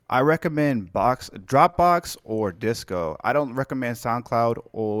I recommend Dropbox or Disco. I don't recommend SoundCloud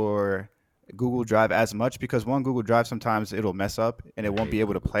or Google Drive as much because one Google Drive sometimes it'll mess up and I it won't be hate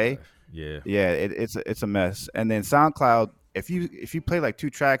able to Google play. Drive. Yeah. Yeah, it's a mess. And then SoundCloud, if you play like two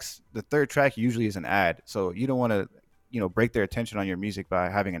tracks, the third track usually is an ad. So you don't want to, break their attention on your music by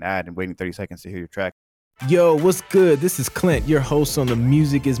having an ad and waiting 30 seconds to hear your track. Yo, what's good? This is Clint, your host on the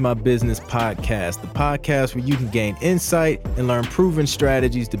Music is My Business podcast, the podcast where you can gain insight and learn proven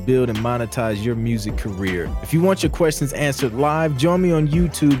strategies to build and monetize your music career. If you want your questions answered live, join me on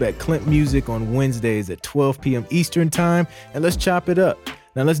YouTube at Clint Music on Wednesdays at 12 p.m. Eastern Time, and let's chop it up.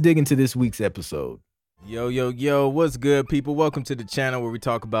 Now let's dig into this week's episode. Yo, what's good, people? Welcome to the channel where we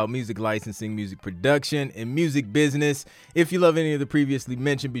talk about music licensing, music production, and music business. If you love any of the previously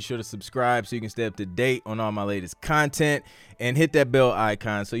mentioned, be sure to subscribe so you can stay up to date on all my latest content and hit that bell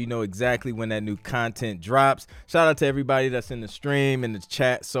icon so you know exactly when that new content drops. Shout out to everybody that's in the stream and the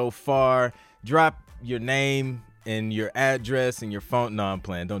chat so far. Drop your name and your address and your phone. No, I'm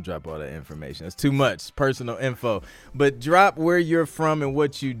playing. Don't drop all that information. It's too much personal info. But drop where you're from and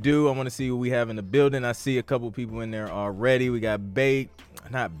what you do. I want to see what we have in the building. I see a couple people in there already. We got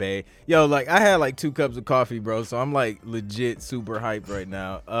not Bay. Yo, like I had like 2 cups of coffee, bro. So I'm like legit super hyped right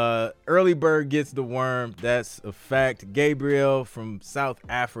now. Early bird gets the worm. That's a fact. Gabriel from South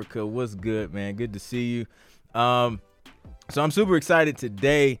Africa. What's good, man? Good to see you. So I'm super excited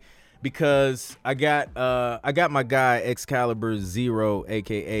today because I got my guy Excalibur Zero,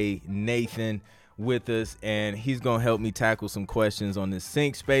 aka Nathan, with us, and he's gonna help me tackle some questions on this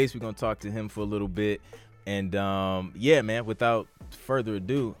sync space. We're gonna talk to him for a little bit, and yeah, man. Without further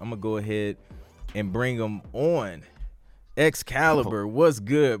ado, I'm gonna go ahead and bring him on. Excalibur, what's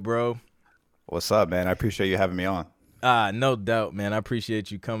good, bro? What's up, man? I appreciate you having me on. No doubt, man. I appreciate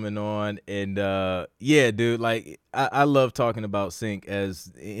you coming on. And yeah, dude, like I love talking about sync,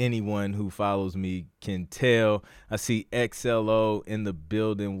 as anyone who follows me can tell. I see XLO in the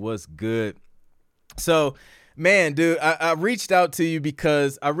building. What's good? So, man, dude, I reached out to you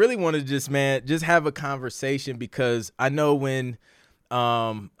because I really wanted to just have a conversation, because I know when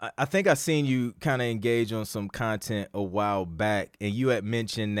I think I seen you kind of engage on some content a while back, and you had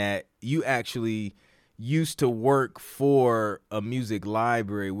mentioned that you actually used to work for a music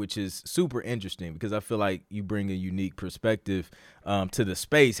library, which is super interesting because I feel like you bring a unique perspective to the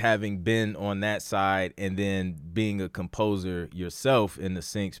space, having been on that side and then being a composer yourself in the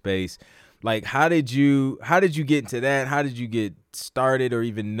sync space. Like, how did you get into that? How did you get started, or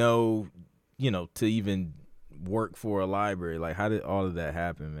even know, to even work for a library? Like, how did all of that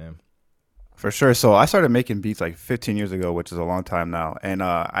happen, man? For sure. So I started making beats like 15 years ago, which is a long time now. And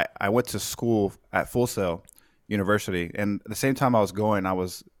I went to school at Full Sail University. And at the same time I was going, I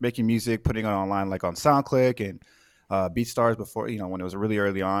was making music, putting it online like on SoundClick and BeatStars before, when it was really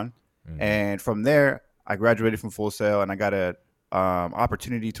early on. Mm-hmm. And from there, I graduated from Full Sail and I got a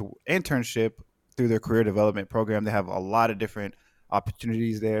opportunity to internship through their career development program. They have a lot of different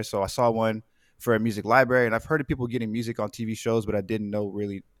opportunities there. So I saw one for a music library, and I've heard of people getting music on TV shows, but I didn't know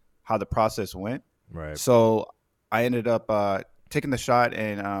really how the process went. Right. So I ended up taking the shot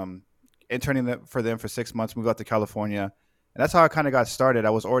and interning for them for 6 months, moved out to California. And that's how I kind of got started.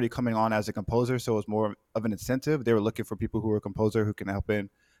 I was already coming on as a composer, so it was more of an incentive. They were looking for people who were a composer who can help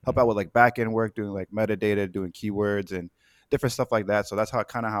out with like back end work, doing like metadata, doing keywords and different stuff like that. So that's how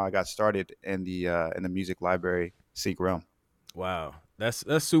I got started in the music library sync realm. Wow, that's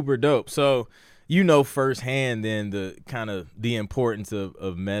super dope. So firsthand then the importance of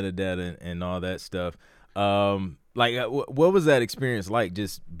metadata and all that stuff. What was that experience like,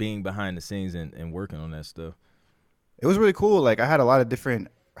 just being behind the scenes and working on that stuff? It was really cool. Like I had a lot of different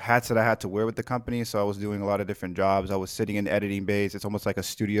hats that I had to wear with the company. So I was doing a lot of different jobs. I was sitting in the editing bays. It's almost like a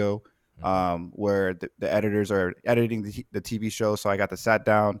studio where the editors are editing the TV show. So I got to sat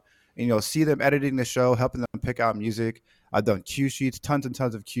down and, see them editing the show, helping them pick out music. I've done cue sheets, tons and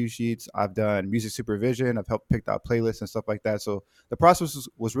tons of cue sheets. I've done music supervision. I've helped pick out playlists and stuff like that. So the process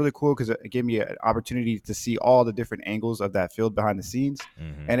was really cool because it gave me an opportunity to see all the different angles of that field behind the scenes.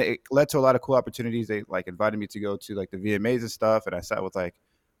 Mm-hmm. And it led to a lot of cool opportunities. They like invited me to go to like the VMAs and stuff. And I sat with like,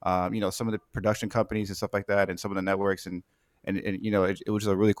 some of the production companies and stuff like that, and some of the networks. And it was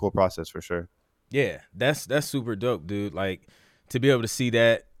just a really cool process for sure. Yeah, that's super dope, dude. Like, to be able to see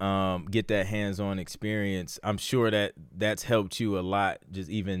that, get that hands-on experience, I'm sure that's helped you a lot, just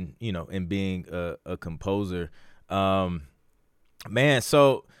even, in being a composer. Man,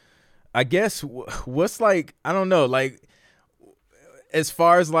 so I guess what's like, I don't know, like, as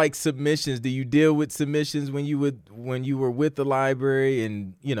far as like submissions, do you deal with submissions when you were with the library,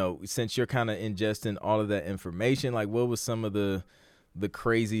 and since you're kind of ingesting all of that information, like what was some of the the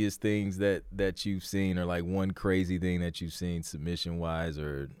craziest things that you've seen, or like one crazy thing that you've seen submission wise,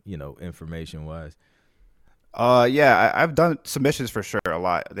 or information wise? Yeah, I've done submissions for sure a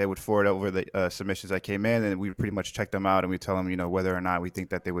lot. They would forward over the submissions that came in, and we pretty much check them out, and we tell them, whether or not we think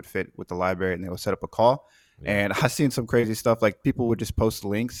that they would fit with the library, and they will set up a call. Yeah. And I've seen some crazy stuff, like people would just post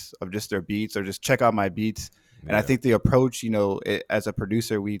links of just their beats or just check out my beats. And I think the approach, as a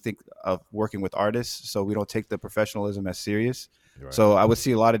producer, we think of working with artists, so we don't take the professionalism as serious. Right. So I would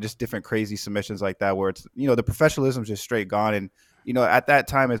see a lot of just different crazy submissions like that, where it's, the professionalism is just straight gone. And, at that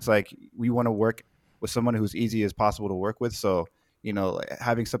time, it's like we want to work with someone who's easy as possible to work with. So,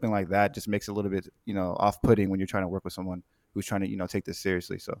 having something like that just makes it a little bit, off-putting when you're trying to work with someone who's trying to, take this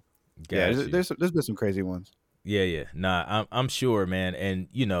seriously. So, there's been some crazy ones. Yeah. Nah, I'm sure, man. And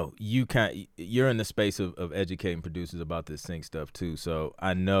you're in the space of educating producers about this sync stuff too. So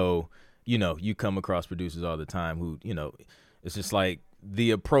I know, you come across producers all the time who, it's just like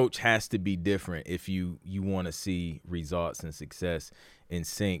the approach has to be different if you want to see results and success in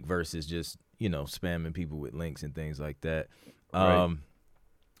sync versus just, spamming people with links and things like that. Right.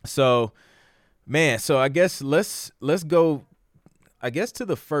 So I guess let's go, to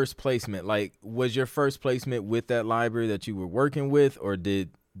the first placement. Like, was your first placement with that library that you were working with, or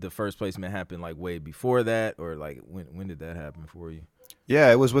did the first placement happen like way before that, or like when did that happen for you?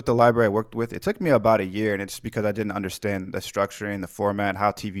 Yeah, it was with the library I worked with. It took me about a year, and it's because I didn't understand the structuring, the format,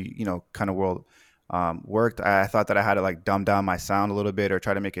 how TV, kind of world worked. I thought that I had to like dumb down my sound a little bit or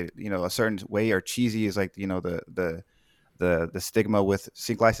try to make it, a certain way, or cheesy is like, the stigma with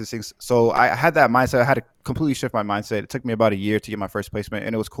sync licensing. So I had that mindset. I had to completely shift my mindset. It took me about a year to get my first placement,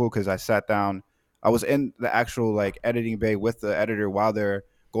 and it was cool because I sat down. I was in the actual like editing bay with the editor while they're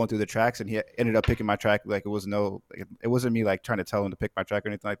going through the tracks, and he ended up picking my track. Like it wasn't me like trying to tell him to pick my track or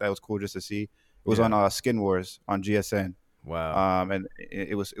anything like that. It was cool just to see. It was on Skin Wars on GSN. Wow. And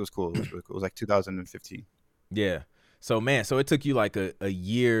it was cool. It was really cool. It was like 2015. Yeah. So it took you like a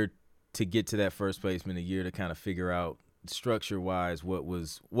year to get to that first placement, a year to kind of figure out structure wise what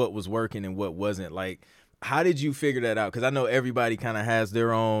was working and what wasn't. Like, how did you figure that out? Because I know everybody kind of has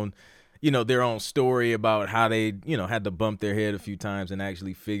their own story about how they had to bump their head a few times and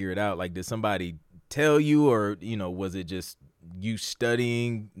actually figure it out. Like, did somebody tell you, or was it just you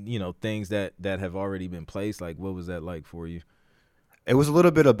studying things that have already been placed? Like, what was that like for you? It was a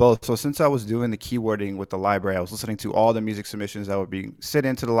little bit of both. So since I was doing the keywording with the library, I was listening to all the music submissions that were being sent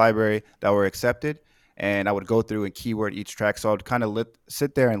into the library that were accepted, and I would go through and keyword each track. So I'd kind of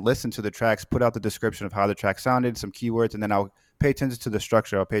sit there and listen to the tracks, put out the description of how the track sounded, some keywords, and then I'll pay attention to the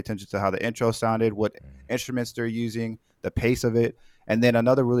structure. I'll pay attention to how the intro sounded, what instruments they're using, the pace of it. And then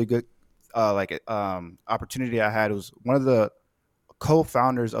another really good opportunity I had was one of the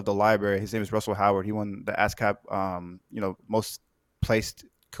co-founders of the library. His name is Russell Howard. He won the ASCAP, most placed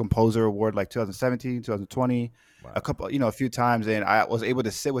composer award like 2017, 2020. Wow. A few times, and I was able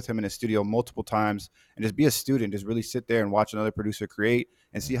to sit with him in his studio multiple times and just be a student, just really sit there and watch another producer create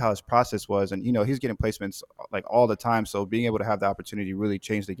and see how his process was. And he's getting placements like all the time, so being able to have the opportunity really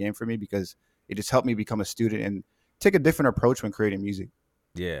changed the game for me, because it just helped me become a student and take a different approach when creating music.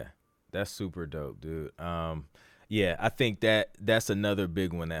 Yeah, that's super dope, dude. Yeah, I think that's another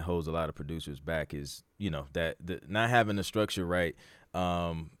big one that holds a lot of producers back is that not having the structure right.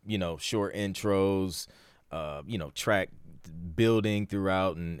 Short intros, track building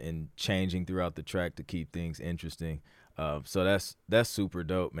throughout and changing throughout the track to keep things interesting. So that's super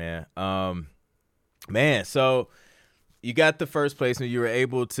dope, man. So you got the first placement. You were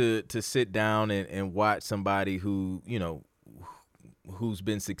able to sit down and watch somebody who, who's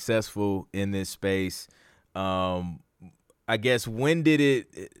been successful in this space. I guess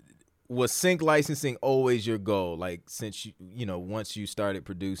was sync licensing always your goal? Like, since once you started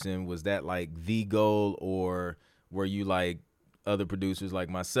producing, was that like the goal, or were you like other producers like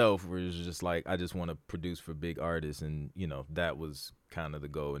myself, where it's just like, I just want to produce for big artists, and that was kind of the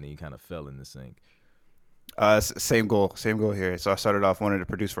goal, and then you kind of fell in the sync? Same goal here. So I started off wanting to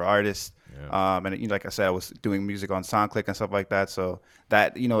produce for artists. Yeah. And like I said, I was doing music on SoundClick and stuff like that. So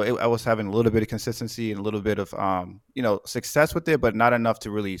that, I was having a little bit of consistency and a little bit of, success with it, but not enough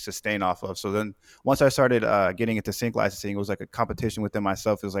to really sustain off of. So then once I started getting into sync licensing, it was like a competition within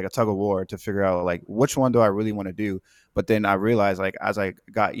myself. It was like a tug of war to figure out like, which one do I really want to do? But then I realized, like, as I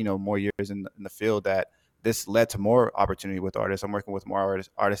got, more years in the field, that this led to more opportunity with artists. I'm working with more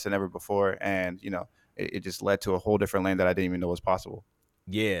artists than ever before. And, it just led to a whole different lane that I didn't even know was possible.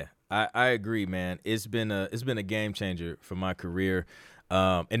 Yeah, I agree, man. It's been a game changer for my career.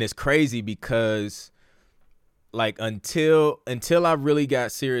 And it's crazy because like until I really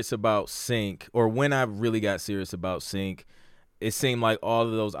got serious about sync, or when I really got serious about sync, it seemed like all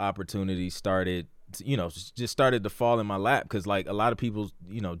of those opportunities started, just started to fall in my lap, because like a lot of people,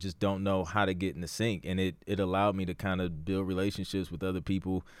 just don't know how to get in the sync, and it allowed me to kind of build relationships with other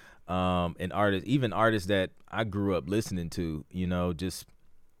people, and artists, even artists that I grew up listening to. Just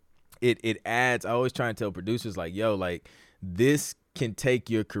it adds. I always try and tell producers, like, yo, like, this can take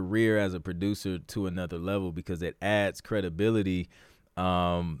your career as a producer to another level, because it adds credibility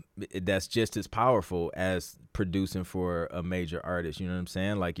that's just as powerful as producing for a major artist. You know what I'm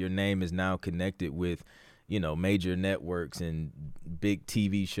saying? Like, your name is now connected with, major networks and big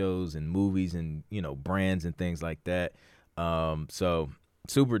TV shows and movies and, brands and things like that. So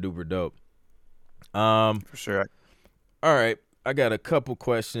super duper dope. For sure. All right, I got a couple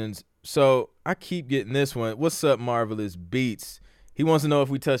questions. So I keep getting this one. What's up, Marvelous Beats? He wants to know if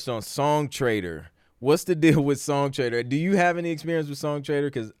we touched on Songtradr. What's the deal with Songtradr? Do you have any experience with Songtradr?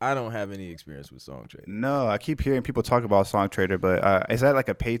 Because I don't have any experience with Songtradr. No, I keep hearing people talk about Songtradr, but is that like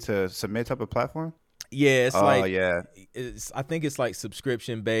a pay to submit type of platform? Yeah, it's yeah. I think it's like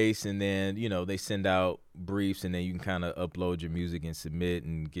subscription based, and then they send out briefs, and then you can kind of upload your music and submit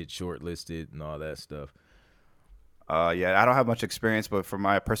and get shortlisted and all that stuff. Yeah, I don't have much experience, but from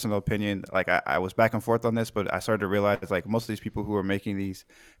my personal opinion, like I was back and forth on this, but I started to realize like most of these people who are making these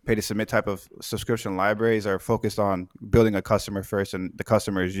pay to submit type of subscription libraries are focused on building a customer first, and the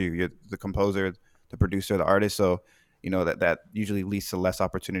customer is you. You're the composer, the producer, the artist. So that usually leads to less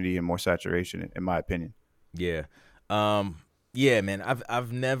opportunity and more saturation, in my opinion. Yeah, yeah, man.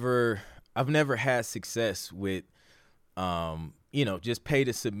 I've never had success with just pay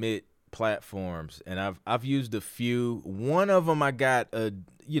to submit platforms, and I've used a few. One of them I got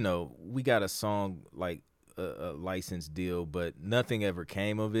we got a song, like a license deal, but nothing ever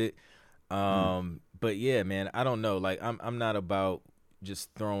came of it. But yeah, man, I don't know, like I'm not about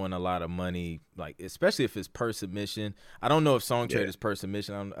just throwing a lot of money, like especially if it's per submission. I don't know if Songtradr is per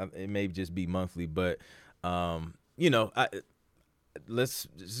submission. It may just be monthly, but let's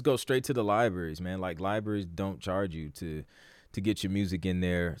just go straight to the libraries, man. Like, libraries don't charge you to get your music in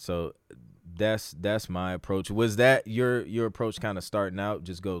there. So that's my approach. Was that your approach kind of starting out,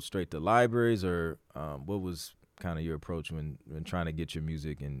 just go straight to libraries, or what was kind of your approach when trying to get your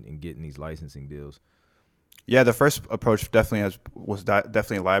music and getting these licensing deals? Yeah, the first approach was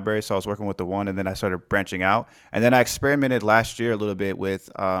definitely library. So I was working with the one, and then I started branching out. And then I experimented last year a little bit with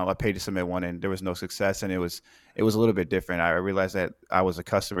a pay to submit one, and there was no success. And it was a little bit different. I realized that I was a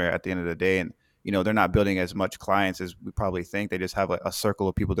customer at the end of the day, and they're not building as much clients as we probably think. They just have a circle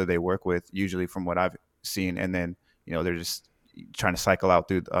of people that they work with, usually from what I've seen. And then, they're just trying to cycle out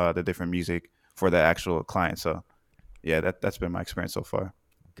through the different music for the actual client. So yeah, that's been my experience so far.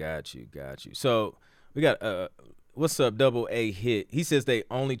 Got you. So we got, what's up, Double A Hit? He says they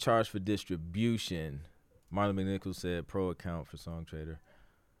only charge for distribution. Marlon McNichols said pro account for Songtradr.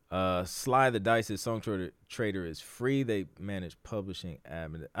 Sly the Dice says Songtradr is free. They manage publishing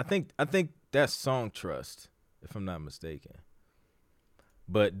admin. I think that's Songtrust, if I'm not mistaken.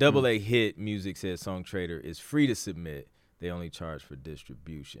 But Double A Hit Music says Songtradr is free to submit. They only charge for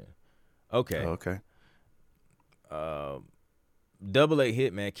distribution. Okay. Okay. Double A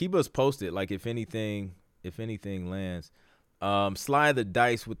Hit, man, keep us posted. Like, if anything lands. Sly the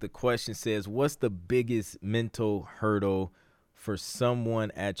Dice with the question says, what's the biggest mental hurdle for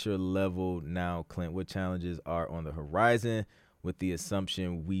someone at your level now, Clint? What challenges are on the horizon with the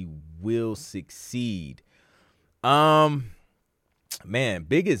assumption we will succeed? Man,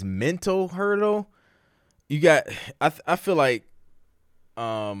 biggest mental hurdle. I feel like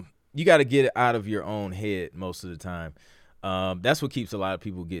you got to get it out of your own head most of the time. That's what keeps a lot of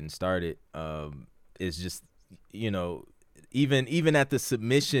people getting started. Is just, even at the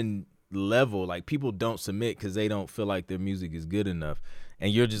submission level, like, people don't submit because they don't feel like their music is good enough,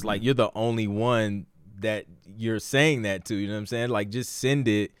 and you're just like, you're the only one that you're saying that to. You know what I'm saying? Like, just send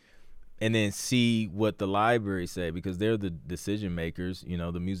it and then see what the library say, because they're the decision makers.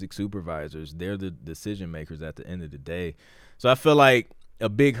 The music supervisors, they're the decision makers at the end of the day. So I feel like a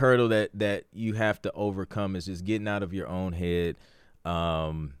big hurdle that you have to overcome is just getting out of your own head,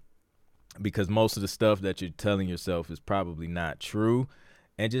 because most of the stuff that you're telling yourself is probably not true.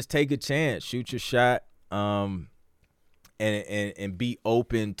 And just take a chance, shoot your shot, and be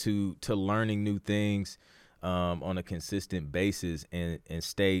open to learning new things on a consistent basis, and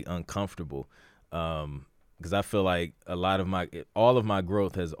stay uncomfortable. Because I feel like all of my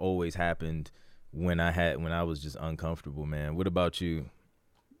growth has always happened when I was just uncomfortable, man. What about you?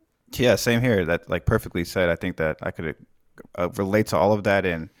 Yeah, same here. That, like, perfectly said. I think that I could relate to all of that,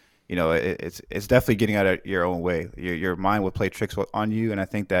 and it's definitely getting out of your own way. Your mind will play tricks on you, and I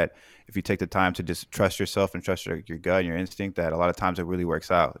think that if you take the time to just trust yourself and trust your gut and your instinct, that a lot of times it really works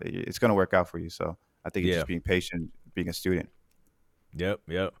out. It's going to work out for you. So I think it's Yeah. just being patient, being a student. Yep.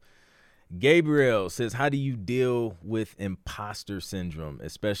 Gabriel says, how do you deal with imposter syndrome,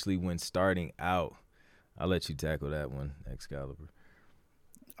 especially when starting out? I'll let you tackle that one, Excalibur.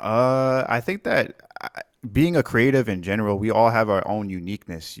 I think that being a creative in general, we all have our own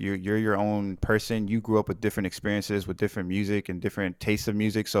uniqueness. You're your own person. You grew up with different experiences, with different music and different tastes of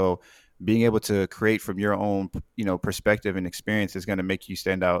music. So being able to create from your own, perspective and experience is going to make you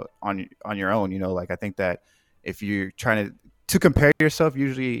stand out on your own. Like I think that if you're trying to compare yourself,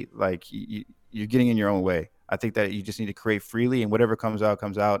 usually like you're getting in your own way. I think that you just need to create freely, and whatever comes out,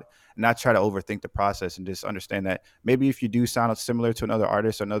 and not try to overthink the process, and just understand that maybe if you do sound similar to another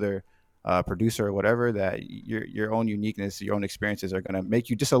artist, another producer or whatever, that your own uniqueness, your own experiences are going to make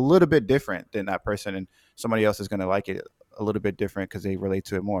you just a little bit different than that person, and somebody else is going to like it a little bit different because they relate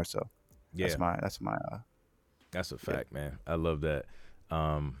to it more. So Yeah, that's a yeah, fact, man. I love that.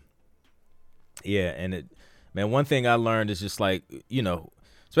 Um, yeah, and man, one thing I learned is just like,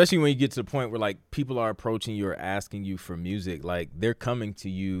 especially when you get to the point where like people are approaching you or asking you for music, like they're coming to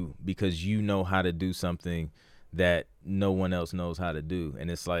you because you know how to do something that no one else knows how to do. And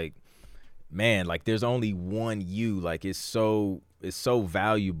it's like, man, like there's only one you. Like it's so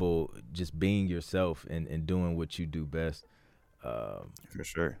valuable just being yourself and doing what you do best. for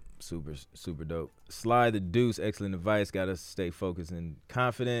sure. Super dope. Sly the Deuce, excellent advice. Got to stay focused and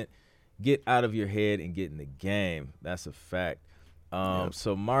confident. Get out of your head and get in the game. That's a fact. Yep.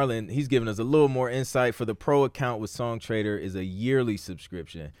 So Marlon, he's giving us a little more insight. For the pro account with SongTrader is a yearly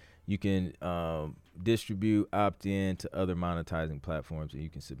subscription. You can distribute, opt in to other monetizing platforms, and you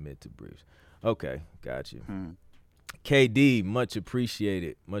can submit to briefs. Okay, got you. KD, much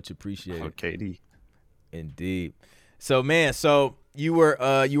appreciated. Much appreciated. Oh, KD. Indeed. So man, so you were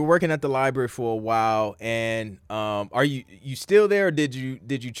working at the library for a while, and are you still there, or did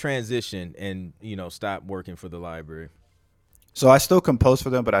you transition and stop working for the library? So I still compose for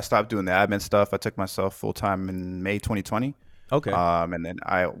them, but I stopped doing the admin stuff. I took myself full time in May 2020. Okay. And then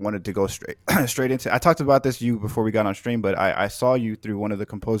I wanted to go straight straight into. I talked about this to you before we got on stream, but I saw you through one of the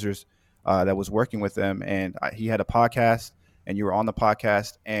composers that was working with them, and he had a podcast, and you were on the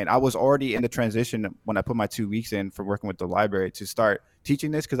podcast, and I was already in the transition when I put my 2 weeks in for working with the library to start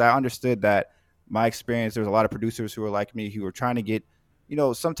teaching this, because I understood that my experience. There was a lot of producers who were like me, who were trying to get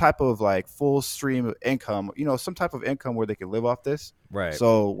some type of like full stream of income, some type of income where they could live off this. Right.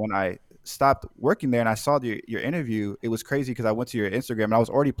 So when I stopped working there and I saw your interview, it was crazy because I went to your Instagram and I was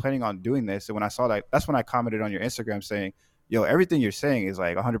already planning on doing this. And when I saw that, that's when I commented on your Instagram saying, yo, everything you're saying is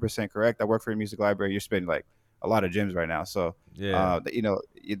like 100% correct. I work for a music library. You're spending like a lot of gems right now. So, yeah,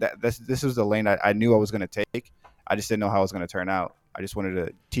 this was the lane I knew I was going to take. I just didn't know how it was going to turn out. I just wanted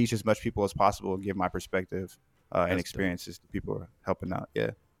to teach as much people as possible and give my perspective and experiences to people who are helping out.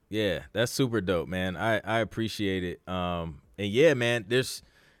 Yeah. Yeah, that's super dope, man. I appreciate it. And yeah, man, it's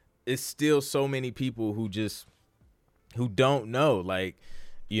still so many people who don't know. Like,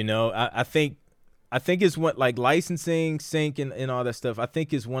 I think it's what, like, licensing, sync, and all that stuff. I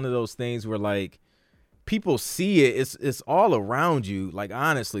think it's one of those things where like people see it. It's all around you. Like,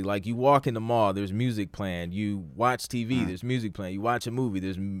 honestly, like you walk in the mall, there's music playing. You watch TV, there's music playing. You watch a movie,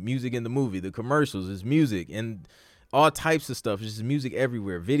 there's music in the movie. The commercials, there's music, and all types of stuff. There's just music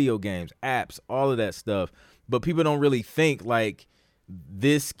everywhere. Video games, apps, all of that stuff. But people don't really think like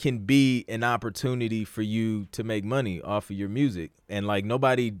this can be an opportunity for you to make money off of your music. And like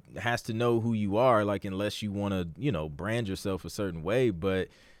nobody has to know who you are, like, unless you want to, brand yourself a certain way. But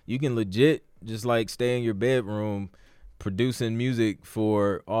you can legit just like stay in your bedroom producing music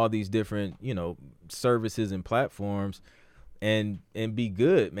for all these different, services and platforms and be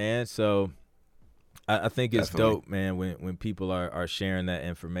good, man. So I think it's Definitely dope, man, when people are sharing that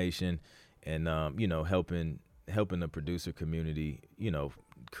information and helping the producer community,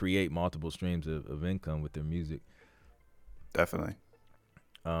 create multiple streams of income with their music. Definitely.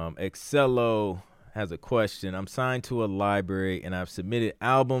 Excello has a question. I'm signed to a library and I've submitted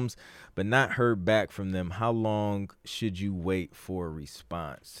albums but not heard back from them. How long should you wait for a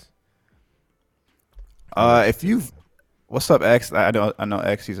response? What's up, X? I know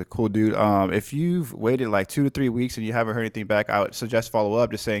X. He's a cool dude. If you've waited like 2 to 3 weeks and you haven't heard anything back, I would suggest follow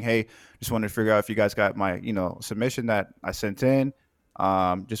up, just saying, hey, just wanted to figure out if you guys got my, submission that I sent in.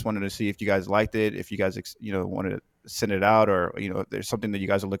 Just wanted to see if you guys liked it, if you guys, wanted to send it out, or, if there's something that you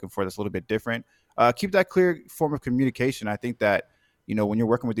guys are looking for that's a little bit different. Keep that clear form of communication. I think that, when you're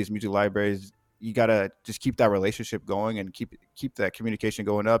working with these music libraries, you gotta just keep that relationship going and keep that communication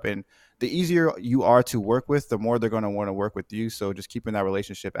going up. And the easier you are to work with, the more they're going to want to work with you. So just keeping that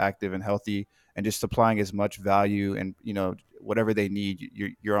relationship active and healthy, and just supplying as much value, and whatever they need,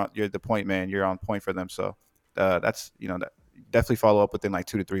 you're the point man. You're on point for them. So that's that, definitely follow up within like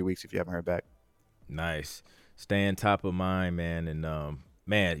 2 to 3 weeks if you haven't heard back. Nice. Staying top of mind, man. And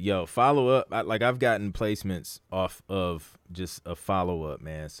man, yo, follow up. I've gotten placements off of just a follow up,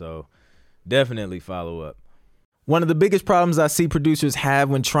 man. So definitely follow up. One of the biggest problems I see producers have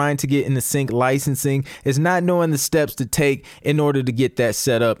when trying to get into sync licensing is not knowing the steps to take in order to get that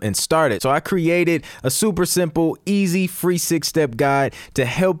set up and started. So I created a super simple, easy, free 6-step guide to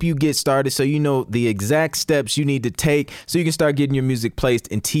help you get started, so you know the exact steps you need to take so you can start getting your music placed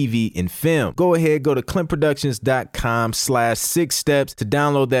in TV and film. Go ahead, go to clintproductions.com/6steps to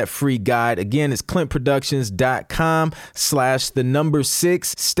download that free guide. Again, it's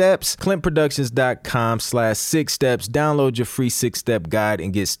clintproductions.com/6steps, clintproductions.com/6steps. Download your free 6-step guide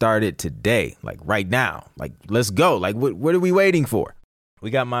and get started today, like right now. Like, let's go. Like, what are we waiting for?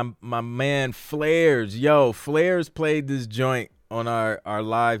 We got my man Flares. Yo, Flares played this joint on our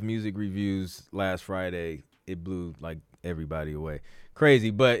live music reviews last Friday. It blew like everybody away.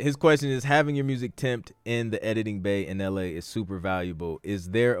 Crazy. But his question is, having your music temped in the editing bay in LA is super valuable. Is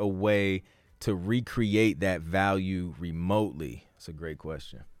there a way to recreate that value remotely? It's a great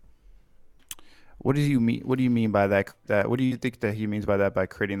question. What do you mean? What do you mean by that? What do you think that he means by that? By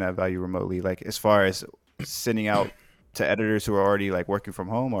creating that value remotely, like as far as sending out to editors who are already like working from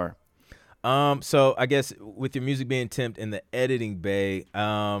home, or? So I guess with your music being temped in the editing bay,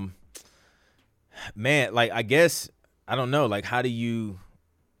 man, like I guess I don't know. Like, how do you?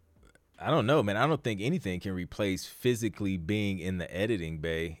 I don't know, man. I don't think anything can replace physically being in the editing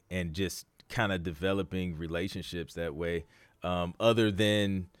bay and just kind of developing relationships that way. Other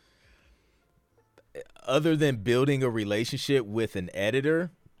than building a relationship with an editor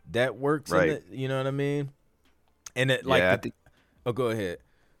that works, right? You know what I mean? And it, like, oh, go ahead.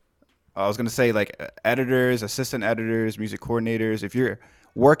 I was gonna say, like, editors, assistant editors, music coordinators. If you're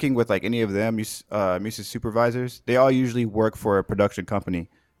working with like any of them, music supervisors, they all usually work for a production company.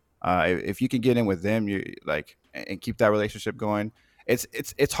 If you can get in with them, you like and keep that relationship going.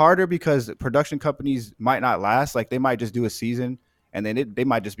 It's harder because production companies might not last. Like, they might just do a season, and then they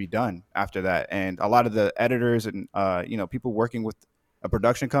might just be done after that. And a lot of the editors and people working with a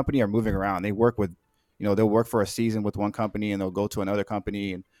production company are moving around. They work with, they'll work for a season with one company and they'll go to another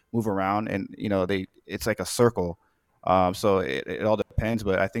company and move around. And it's like a circle. So it all depends.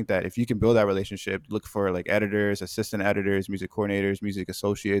 But I think that if you can build that relationship, look for like editors, assistant editors, music coordinators, music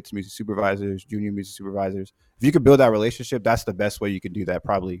associates, music supervisors, junior music supervisors. If you can build that relationship, that's the best way you can do that,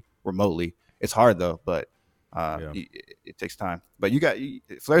 probably remotely. It's hard though, but it takes time. But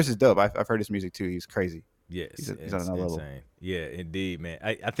Flares is dope. I've heard his music too. He's crazy. Yes, he's on another level. Yeah, indeed, man.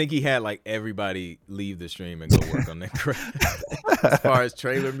 I think he had like everybody leave the stream and go work on that. As far as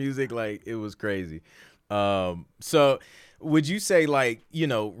trailer music, like, it was crazy. So would you say, like,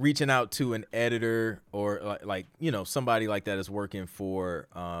 reaching out to an editor or like somebody like that is working for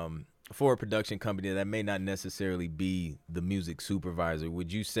a production company that may not necessarily be the music supervisor,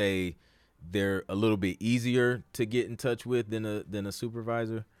 would you say they're a little bit easier to get in touch with than a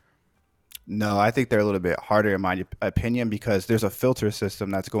supervisor? No, I think they're a little bit harder in my opinion, because there's a filter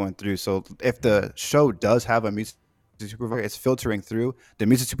system that's going through. So if the show does have a music supervisor, it's filtering through. The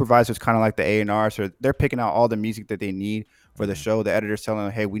music supervisor is kind of like the A&R, so they're picking out all the music that they need for the show. The editor's telling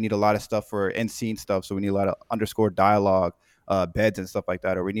them, hey, we need a lot of stuff for end scene stuff, so we need a lot of underscore dialogue, beds and stuff like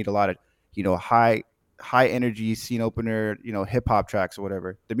that, or we need a lot of high energy scene opener, hip hop tracks or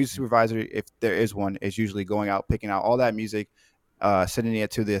whatever. The music supervisor, if there is one, is usually going out, picking out all that music, sending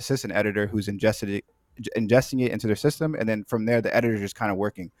it to the assistant editor, who's ingesting it into their system, and then from there the editor is just kind of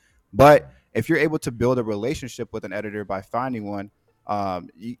working. But if you're able to build a relationship with an editor by finding one,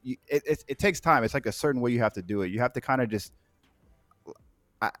 it takes time. It's like a certain way you have to do it. You have to kind of just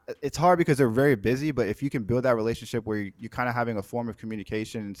it's hard because they're very busy, but if you can build that relationship where you're kind of having a form of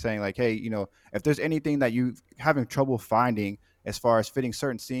communication and saying like, hey, if there's anything that you having trouble finding as far as fitting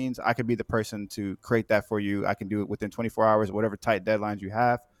certain scenes, I could be the person to create that for you. I can do it within 24 hours, whatever tight deadlines you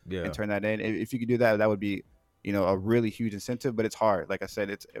have, and turn that in. If you could do that, that would be, a really huge incentive, but it's hard. Like I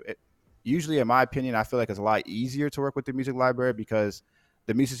said, it usually, in my opinion, I feel like it's a lot easier to work with the music library because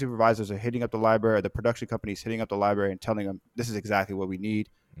the music supervisors are hitting up the library, or the production companies hitting up the library and telling them this is exactly what we need.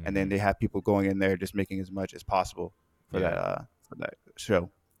 Mm-hmm. And then they have people going in there just making as much as possible for that show.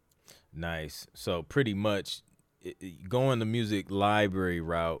 Nice. So pretty much going the music library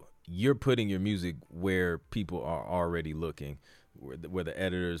route, you're putting your music where people are already looking. where the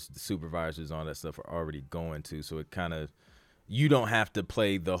editors, the supervisors, all that stuff are already going to. So it kind of, you don't have to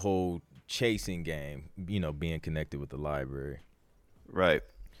play the whole chasing game, being connected with the library. Right.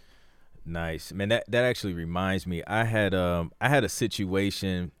 Nice, man. That actually reminds me. I had a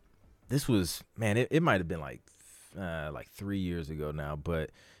situation. This was, man, it might have been like 3 years ago now,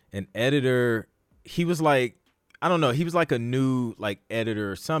 but an editor, he was like, I don't know, he was like a new like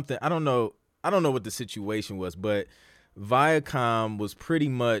editor or something. I don't know what the situation was, but Viacom was pretty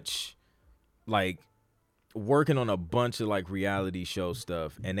much like working on a bunch of like reality show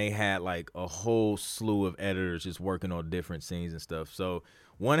stuff, and they had like a whole slew of editors just working on different scenes and stuff. So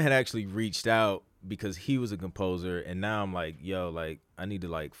one had actually reached out because he was a composer, and now I'm like, yo, like I need to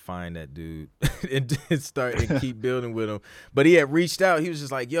like find that dude and start and keep building with him. But he had reached out. He was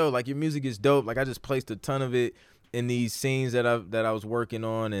just like, yo, like your music is dope. Like I just placed a ton of it in these scenes that I was working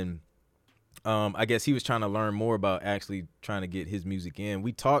on, and I guess he was trying to learn more about actually trying to get his music in.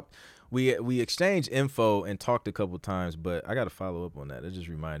 We talked, we exchanged info and talked a couple times, but I got to follow up on that. It just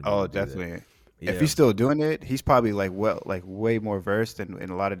reminded me. Oh, definitely. Yeah. If he's still doing it, he's probably like way more versed in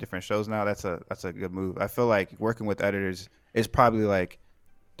a lot of different shows now. That's a good move. I feel like working with editors is probably like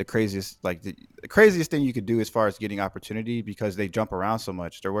the craziest thing you could do as far as getting opportunity, because they jump around so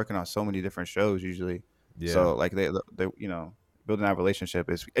much. They're working on so many different shows usually. Yeah. So like they building that relationship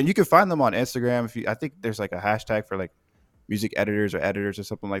is, and you can find them on Instagram. I think there's like a hashtag for like music editors or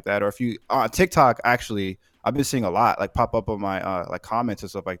something like that. Or if you on TikTok, actually, I've been seeing a lot like pop up on my like comments and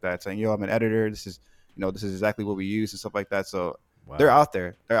stuff like that saying, yo, I'm an editor. This is exactly what we use and stuff like that. So wow. They're out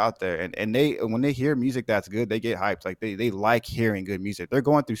there. And they, when they hear music that's good, they get hyped. Like they like hearing good music. They're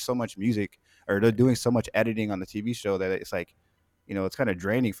going through so much music, or they're doing so much editing on the TV show that it's like, it's kind of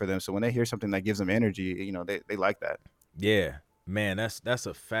draining for them. So when they hear something that gives them energy, they like that. Yeah, man, that's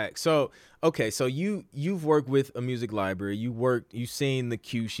a fact. So, okay, so you've worked with a music library. You've seen the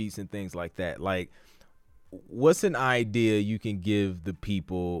cue sheets and things like that. Like, what's an idea you can give the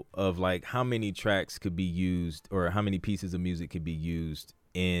people of like how many tracks could be used, or how many pieces of music could be used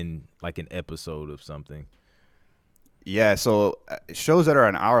in like an episode of something? Yeah, so shows that are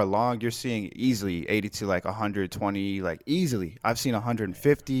an hour long, you're seeing easily 80 to like 120, like easily. I've seen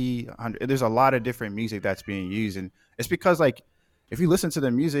 150, 100. There's a lot of different music that's being used, and it's because like if you listen to the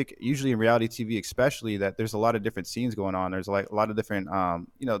music, usually in reality TV, especially, that there's a lot of different scenes going on. There's like a lot of different,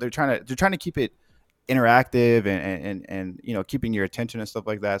 they're trying to keep it interactive and keeping your attention and stuff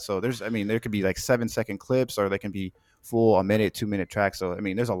like that. So there could be like 7-second clips, or they can be full 1 minute, 2 minute tracks. So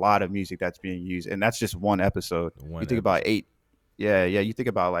there's a lot of music that's being used, and that's just one episode. You think about 8, you think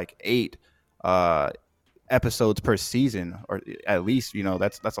about like 8 episodes per season, or at least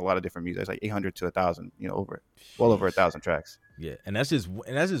that's a lot of different music. It's like 800 to 1,000, over 1,000 tracks. Yeah, and that's just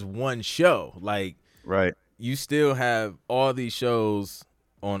one show. Like, right, you still have all these shows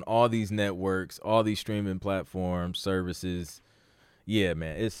on all these networks, all these streaming platforms, services. Yeah,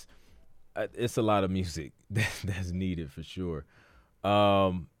 man, it's a lot of music that's needed for sure.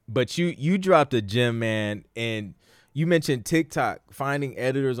 But you dropped a gem, man, and you mentioned TikTok, finding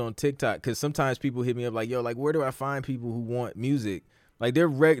editors on TikTok, because sometimes people hit me up like, yo, like where do I find people who want music? Like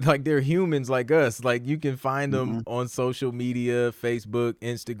they're humans like us. Like you can find them on social media, Facebook,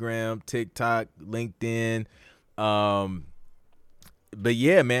 Instagram, TikTok, LinkedIn. But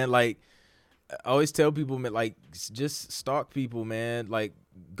yeah, man, like I always tell people, man, like just stalk people, man. Like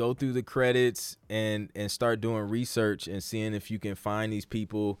go through the credits and start doing research and seeing if you can find these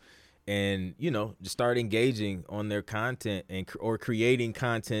people, and just start engaging on their content or creating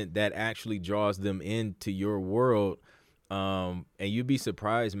content that actually draws them into your world. And you'd be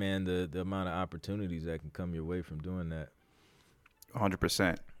surprised, man, the amount of opportunities that can come your way from doing that.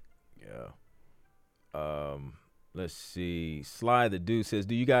 100%. Yeah. Let's see. Sly the Dude says,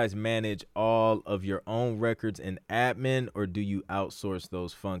 do you guys manage all of your own records and admin, or do you outsource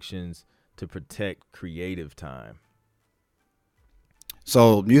those functions to protect creative time?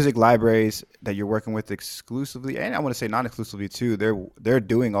 So music libraries that you're working with exclusively, and I want to say non-exclusively too, they're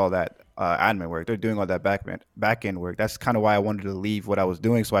doing all that admin work. They're doing all that back end work. That's kind of why I wanted to leave what I was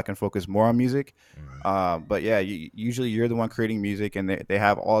doing so I can focus more on music. But yeah, usually you're the one creating music, and they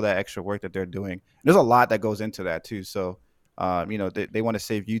have all that extra work that they're doing. There's a lot that goes into that too. So they want to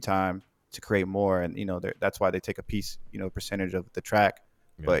save you time to create more, and that's why they take a piece, percentage of the track.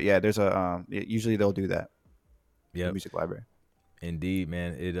 Yeah. But yeah, there's usually they'll do that. Yeah, music library. Indeed,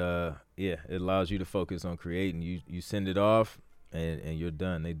 man. It allows you to focus on creating. You send it off and you're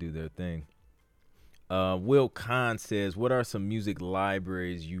done. They do their thing. Will Kahn says, what are some music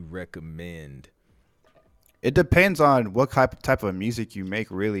libraries you recommend? It depends on what type of music you make,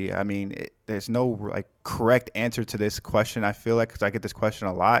 really. I mean, there's no like correct answer to this question. I feel like because I get this question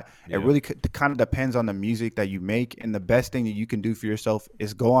a lot. It Yeah. really kind of depends on the music that you make, and the best thing that you can do for yourself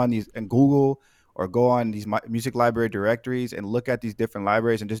is go on these and Google or go on these music library directories and look at these different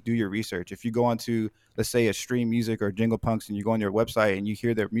libraries and just do your research. If you go onto, let's say, a Stream Music or Jingle Punks, and you go on their website and you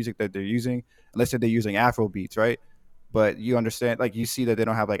hear their music that they're using, and let's say they're using Afro beats, right? But you understand, like you see that they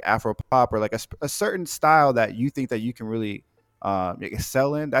don't have like Afro pop or like a certain style that you think that you can really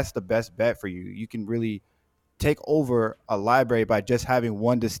excel in. That's the best bet for you. You can really take over a library by just having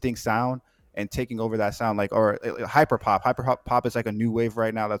one distinct sound and taking over that sound, like, or hyper pop is like a new wave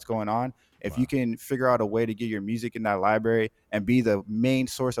right now that's going on. If you Wow. can figure out a way to get your music in that library and be the main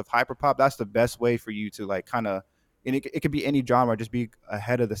source of hyper pop, that's the best way for you to like kind of, and it could be any genre, just be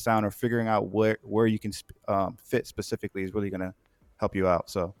ahead of the sound or figuring out where you can fit specifically is really going to help you out.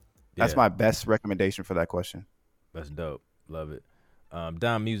 So that's Yeah. my best recommendation for that question. That's dope. Love it.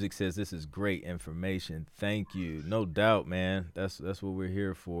 Dom Music says this is great information. Thank you. No doubt, man. That's what we're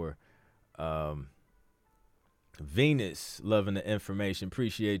here for. Um, Venus, loving the information.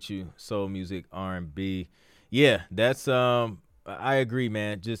 Appreciate you. Soul music, R&B. Yeah, that's I agree,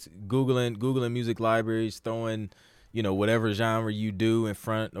 man. Just Googling music libraries, throwing, whatever genre you do in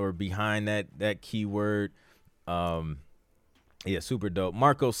front or behind that keyword. Um, yeah, super dope.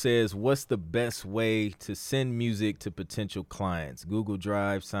 Marco says, what's the best way to send music to potential clients? Google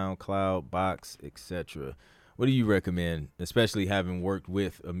Drive, SoundCloud, Box, etc. What do you recommend, especially having worked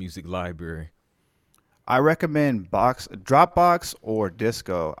with a music library? I recommend Dropbox or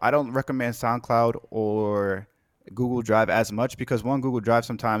Disco. I don't recommend SoundCloud or Google Drive as much because one, Google Drive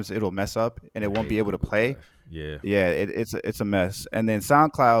sometimes it'll mess up and I it won't be hate able to Google play. Drive. Yeah. Yeah, it's a mess. And then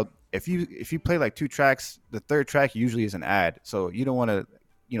SoundCloud, if you play like two tracks, the third track usually is an ad. So you don't want to,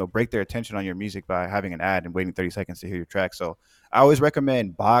 break their attention on your music by having an ad and waiting 30 seconds to hear your track. So I always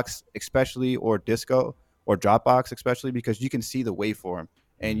recommend Box, especially, or Disco or Dropbox, especially because you can see the waveform.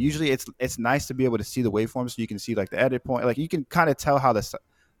 And Mm-hmm. usually it's nice to be able to see the waveform so you can see like the edit point. Like you can kind of tell how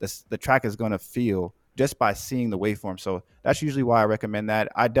the track is going to feel just by seeing the waveform. So that's usually why I recommend that.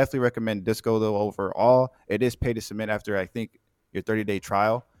 I definitely recommend Disco though overall. It is pay to submit after I think your 30-day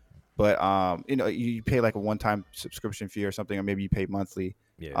trial, but you pay like a one-time subscription fee or something, or maybe you pay monthly.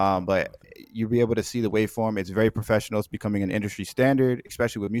 Yeah, it's normally But monthly. you'll be able to see the waveform. It's very professional. It's becoming an industry standard,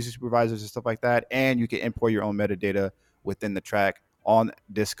 especially with music supervisors and stuff like that. And you can import your own metadata within the track on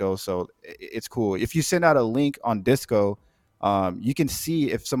Disco. So it's cool. If you send out a link on Disco, you can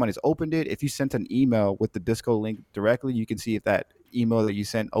see if someone has opened it. If you sent an email with the Disco link directly, you can see if that email that you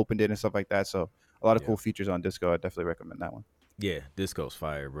sent opened it and stuff like that. So a lot of Yeah. cool features on Disco. I definitely recommend that one. Yeah, Disco's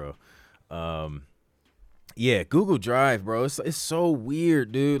fire, bro. Um, yeah, Google Drive, bro. It's so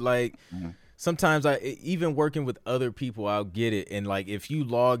weird, dude. Like Mhm. sometimes even working with other people, I'll get it. And like if you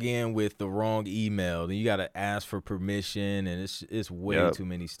log in with the wrong email, then you got to ask for permission, and it's way Yep. too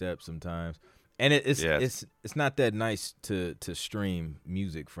many steps sometimes. And it's Yes. it's it's not that nice to stream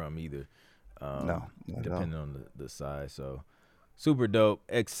music from either, um, No, not at all. depending on the size. So super dope.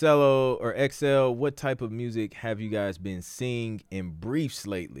 Excello or XL, what type of music have you guys been seeing in briefs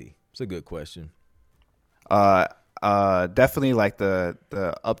lately? It's a good question. Uh, definitely like the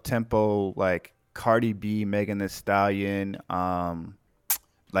up tempo, like Cardi B, Megan Thee Stallion,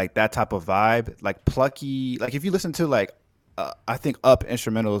 like that type of vibe, like plucky. Like if you listen to like, I think Up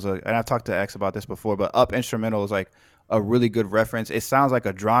Instrumental is and I've talked to X about this before, but Up Instrumental is like a really good reference. It sounds like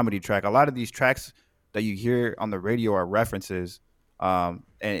a dramedy track. A lot of these tracks that you hear on the radio are references, and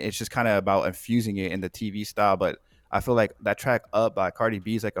it's just kind of about infusing it in the TV style. But I feel like that track Up by Cardi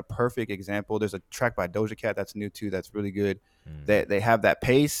B is like a perfect example. There's a track by Doja Cat that's new too, that's really good. Mm-hmm. They have that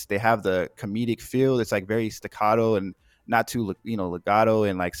pace, they have the comedic feel. It's like very staccato and not too legato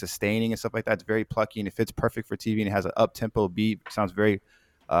and like sustaining and stuff like that. It's very plucky and it fits perfect for TV and it has an up tempo beat. Sounds very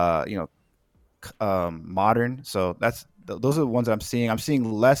uh you know modern. So those are the ones that I'm seeing. I'm seeing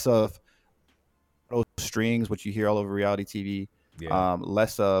less of those strings, which you hear all over reality TV. Yeah.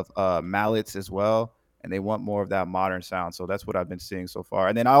 Less of mallets as well, and they want more of that modern sound. So that's what I've been seeing so far.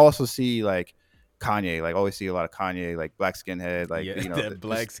 And then I also see like Kanye, like always see a lot of Kanye, like Black Skinhead, like Yeah, that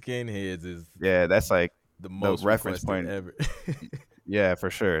black just skinheads is yeah, that's like the the most reference requested point. ever. Yeah, for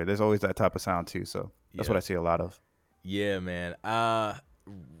sure. There's always that type of sound too. So that's what Yeah. I see a lot of. Yeah, man.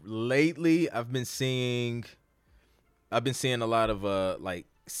 Lately I've been seeing a lot of like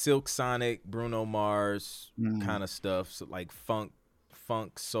Silk Sonic, Bruno Mars Mm. kind of stuff, so like funk,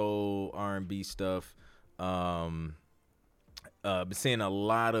 soul, R&B stuff. Um been seeing a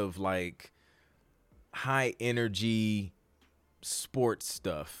lot of like high energy sports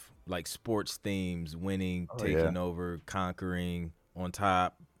stuff, like sports themes, winning, Oh yeah. taking over, conquering, on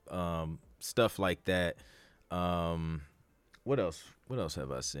top. stuff like that. What else? What else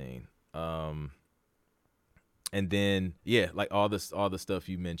have I seen? And then yeah, like all the stuff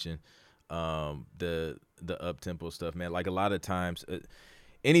you mentioned, the up tempo stuff, man. Like a lot of times,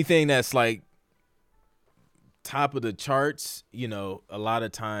 anything that's like top of the charts, you know, a lot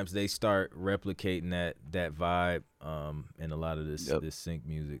of times they start replicating that vibe, in a lot of this sync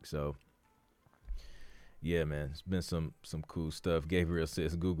music. So yeah, man, it's been some cool stuff. Gabriel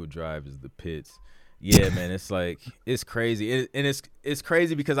says Google Drive is the pits. Yeah, man, it's like it's crazy, and it's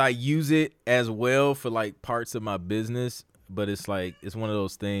crazy because I use it as well for like parts of my business, but it's like it's one of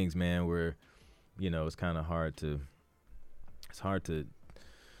those things, man, where you know it's kind of hard to,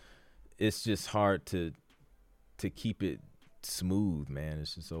 it's just hard to keep it smooth, man.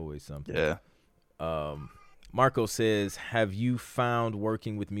 It's just always something. Yeah. Marco says, have you found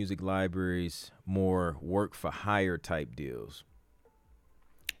working with music libraries more work for hire type deals?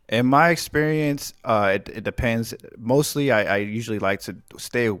 In my experience, it depends. Mostly, I usually like to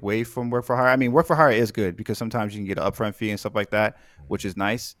stay away from work for hire. I mean, work for hire is good because sometimes you can get an upfront fee and stuff like that, which is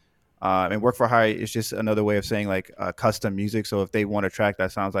nice. And work for hire is just another way of saying like custom music. So if they want a track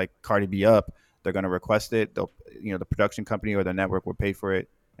that sounds like Cardi B up, they're gonna request it. They'll, you know, the production company or the network will pay for it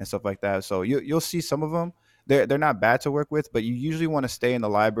and stuff like that. So you'll see some of them. They're not bad to work with, but you usually want to stay in the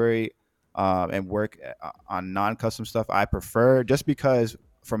library and work on non-custom stuff. I prefer just because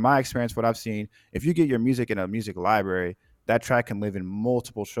from my experience, what I've seen, if you get your music in a music library, that track can live in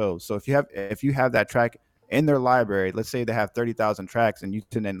multiple shows. So if you have that track in their library, let's say they have 30,000 tracks and you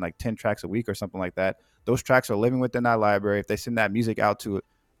send in like 10 tracks a week or something like that, those tracks are living within that library. If they send that music out to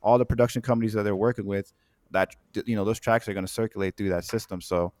all the production companies that they're working with, that you know those tracks are going to circulate through that system.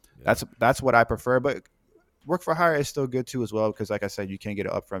 So that's what I prefer. But work for hire is still good too as well because like I said, you can get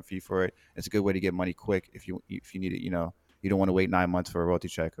an upfront fee for it. It's a good way to get money quick if you need it. You know, you don't want to wait 9 months for a royalty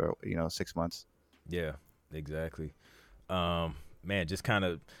check or 6 months. Yeah, exactly. Man, just kind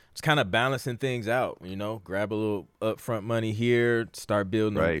of balancing things out. You know, grab a little upfront money here, start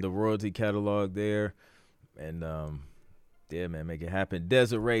building the royalty catalog there, and yeah, man, make it happen.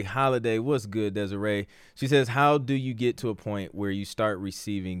 Desiree Holiday, what's good, Desiree? She says, how do you get to a point where you start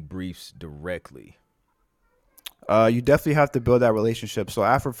receiving briefs directly? You definitely have to build that relationship. So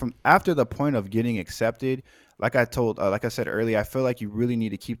after the point of getting accepted, like I said earlier, I feel like you really need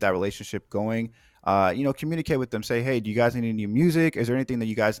to keep that relationship going. Communicate with them. Say, hey, do you guys need any music? Is there anything that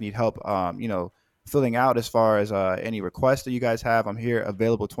you guys need help? Filling out as far as any requests that you guys have. I'm here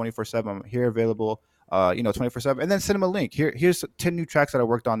available 24/7. I'm here available 24/7, and then send them a link. Here's 10 new tracks that I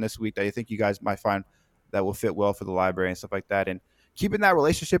worked on this week that I think you guys might find that will fit well for the library and stuff like that. And keeping that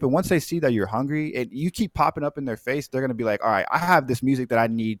relationship, and once they see that you're hungry and you keep popping up in their face, they're gonna be like, all right, I have this music that I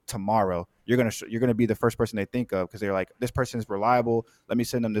need tomorrow. You're gonna be the first person they think of because they're like, this person is reliable. Let me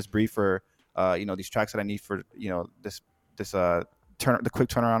send them this brief for these tracks that I need for the quick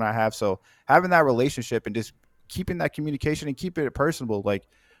turnaround I have. So having that relationship and just keeping that communication and keeping it personable, like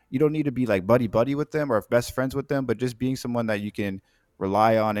you don't need to be like buddy buddy with them or best friends with them, but just being someone that you can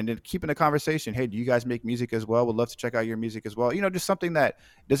rely on and then keeping a conversation. Hey, do you guys make music as well? Would love to check out your music as well. Just something that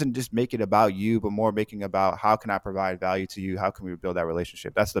doesn't just make it about you, but more making about how can I provide value to you? How can we build that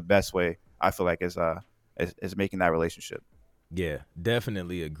relationship? That's the best way I feel like is making that relationship. Yeah,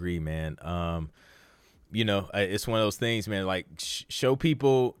 definitely agree, man. It's one of those things, man. Like show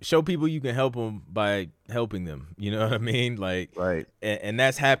people you can help them by helping them. You know what I mean? Like, right. And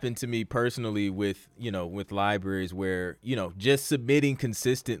that's happened to me personally with libraries where just submitting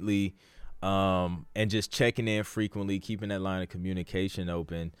consistently, and just checking in frequently, keeping that line of communication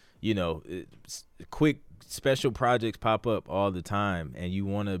open. Quick special projects pop up all the time, and you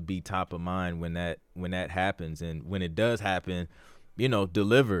want to be top of mind when that happens, and when it does happen,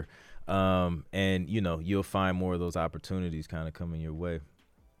 deliver. And you'll find more of those opportunities kind of coming your way.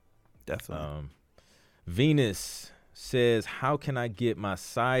 Definitely. Venus says, how can I get my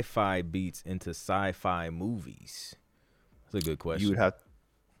sci-fi beats into sci-fi movies? That's a good question.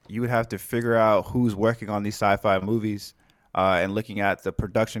 You would have to figure out who's working on these sci-fi movies, and looking at the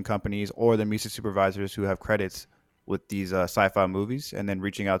production companies or the music supervisors who have credits with these sci-fi movies, and then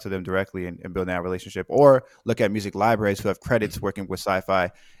reaching out to them directly and building that relationship, or look at music libraries who have credits working with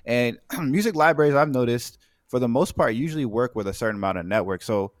sci-fi. And music libraries, I've noticed for the most part usually work with a certain amount of network.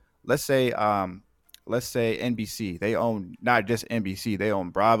 So let's say NBC, they own not just NBC, they own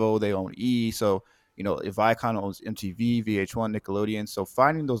Bravo, they own E. So if Viacom owns MTV, VH1, Nickelodeon. So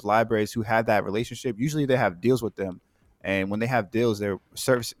finding those libraries who have that relationship, usually they have deals with them. And when they have deals, they're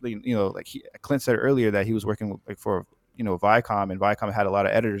servicing, Clint said earlier that he was working for Viacom, and Viacom had a lot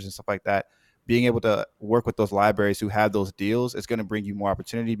of editors and stuff like that. being able to work with those libraries who have those deals is going to bring you more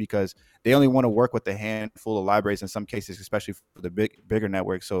opportunity, because they only want to work with a handful of libraries in some cases, especially for the bigger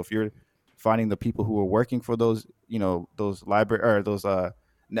networks. So if you're finding the people who are working for those, those library or those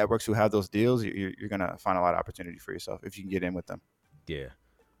networks who have those deals, you're going to find a lot of opportunity for yourself if you can get in with them. Yeah,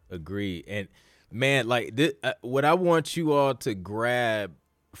 agree. And man, like this, what I want you all to grab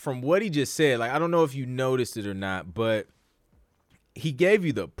from what he just said, like I don't know if you noticed it or not, but he gave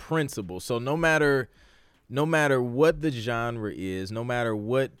you the principle. So no matter what the genre is, no matter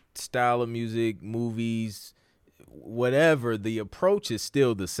what style of music, movies, whatever, the approach is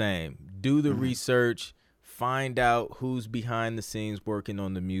still the same. Do the research, find out who's behind the scenes working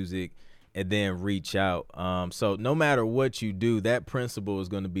on the music, and then reach out. So no matter what you do, that principle is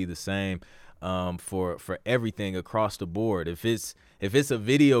going to be the same for everything across the board. If it's a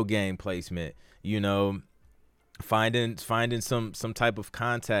video game placement, finding some type of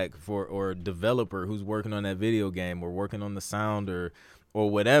contact or developer who's working on that video game or working on the sound or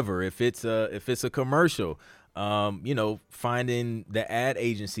whatever. If it's a commercial, finding the ad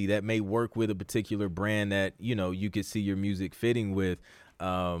agency that may work with a particular brand that you could see your music fitting with.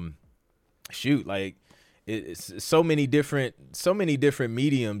 Like it's so many different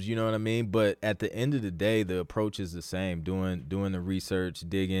mediums, you know what I mean? But at the end of the day, the approach is the same: doing the research,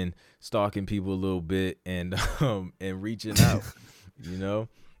 digging, stalking people a little bit, and reaching out.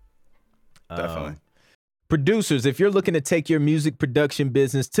 Definitely. Producers, if you're looking to take your music production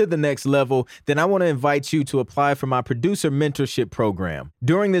business to the next level, then I want to invite you to apply for my producer mentorship program.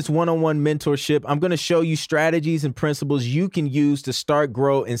 During this one-on-one mentorship, I'm going to show you strategies and principles you can use to start,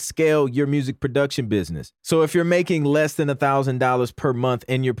 grow, and scale your music production business. So if you're making less than $1,000 per month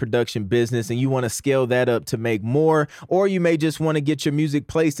in your production business and you want to scale that up to make more, or you may just want to get your music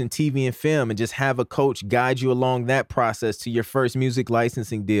placed in TV and film and just have a coach guide you along that process to your first music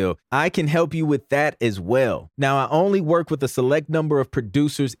licensing deal, I can help you with that as well. Now, I only work with a select number of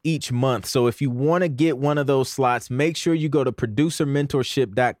producers each month, so if you want to get one of those slots, make sure you go to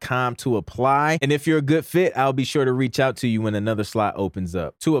producermentorship.com to apply, and if you're a good fit, I'll be sure to reach out to you when another slot opens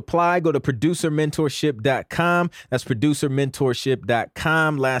up. To apply, go to producermentorship.com. That's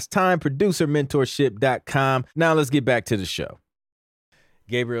producermentorship.com. Last time, producermentorship.com. Now let's get back to the show.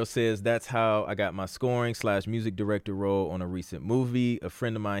 Gabriel says, that's how I got my scoring/music director role on a recent movie. A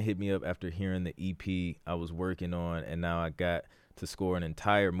friend of mine hit me up after hearing the EP I was working on, and now I got to score an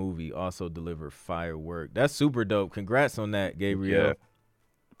entire movie, also deliver firework. That's super dope. Congrats on that, Gabriel. Yeah.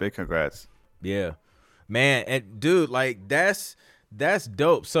 Big congrats. Yeah. Man, and dude, like that's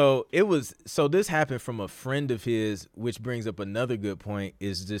dope. So this happened from a friend of his, which brings up another good point,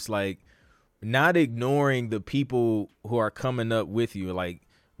 is just like not ignoring the people who are coming up with you, like,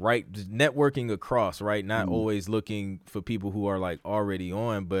 right, networking across, right? Not always looking for people who are like already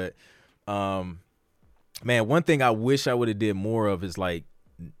on, but man, one thing I wish I would have did more of is like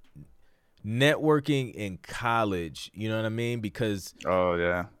networking in college, you know what I mean? Because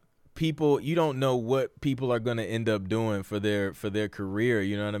people, you don't know what people are going to end up doing for their career,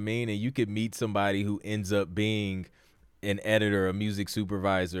 you know what I mean? And you could meet somebody who ends up being an editor, a music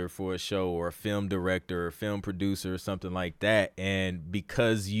supervisor for a show, or a film director, or film producer, or something like that. And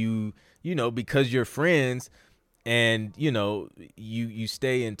because because you're friends and, you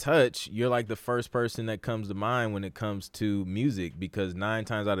stay in touch, you're like the first person that comes to mind when it comes to music, because 9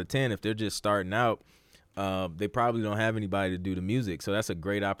 times out of 10, if they're just starting out, they probably don't have anybody to do the music. So that's a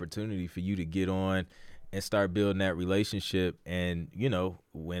great opportunity for you to get on and start building that relationship. And,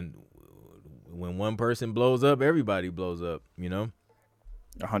 when one person blows up, everybody blows up, 100%.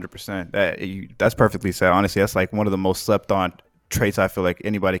 That's perfectly said. Honestly, that's like one of the most slept on traits I feel like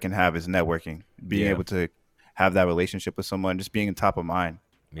anybody can have is networking, being able to have that relationship with someone, just being top of mind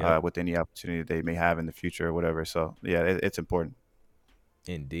with any opportunity they may have in the future or whatever. So yeah, it's important.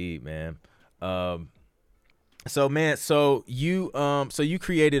 Indeed, man. So you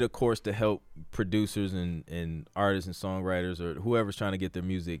created a course to help producers and artists and songwriters or whoever's trying to get their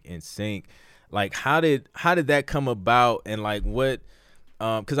music in sync. Like, how did that come about? And like, what,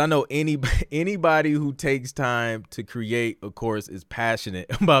 cause I know anybody who takes time to create a course is passionate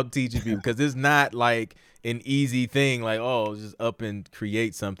about teaching people, cause it's not like an easy thing. Like, oh, just up and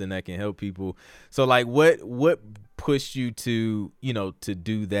create something that can help people. So like, what pushed you to, to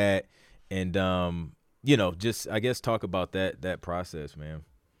do that? And, just, I guess, talk about that process, man.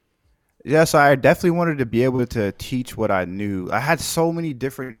 Yeah. So I definitely wanted to be able to teach what I knew. I had so many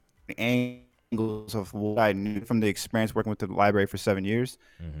different angles of what I knew from the experience working with the library for 7 years.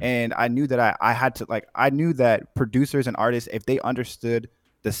 And I knew that I had to, like, I knew that producers and artists, if they understood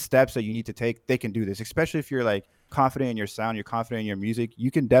the steps that you need to take, they can do this, especially if you're like confident in your sound, you're confident in your music,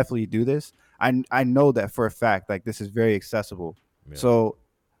 you can definitely do this. I know that for a fact. Like this is very accessible. Yeah. So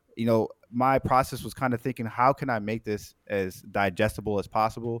my process was kind of thinking, how can I make this as digestible as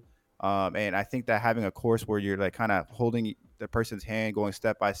possible? And I think that having a course where you're like kind of holding the person's hand, going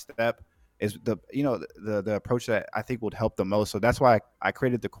step by step, is the approach that I think would help the most. So that's why I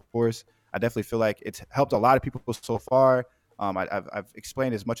created the course. I definitely feel like it's helped a lot of people so far. I've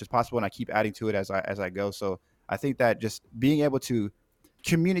explained as much as possible, and I keep adding to it as I go. So I think that just being able to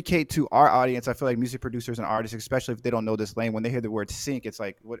communicate to our audience. I feel like music producers and artists, especially if they don't know this lane, when they hear the word sync, it's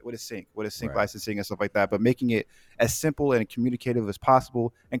like, what is sync? What is sync Right. licensing and stuff like that? But making it as simple and communicative as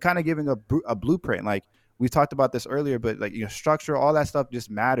possible, and kind of giving a blueprint. Like we talked about this earlier, but like structure, all that stuff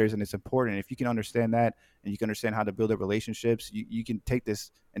just matters and it's important. If you can understand that and you can understand how to build up relationships, you can take this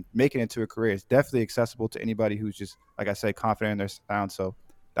and make it into a career. It's definitely accessible to anybody who's just, like I said, confident in their sound. So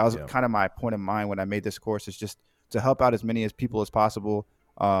that was Yeah. kind of my point of mind when I made this course. Is just to help out as many as people as possible.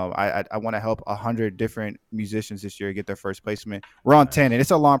 I want to help 100 different musicians this year get their first placement. We're on 10, and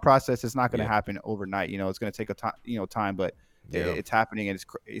it's a long process. It's not going to Yeah. happen overnight. It's going to take a time, but Yeah. it's happening, and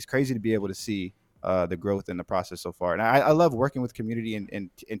it's crazy to be able to see the growth in the process so far. And I love working with community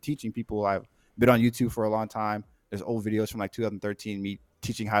and teaching people. I've been on YouTube for a long time. There's old videos from like 2013, me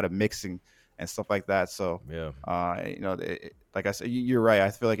teaching how to mix and stuff like that. So, Yeah. like I said, you're right. I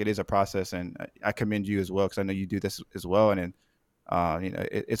feel like it is a process, and I commend you as well because I know you do this as well. And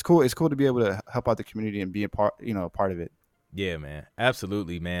it's cool. It's cool to be able to help out the community and be a part of it. Yeah, man.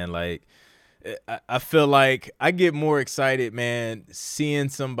 Absolutely, man. Like, I feel like I get more excited, man, seeing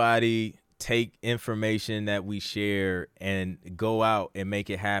somebody take information that we share and go out and make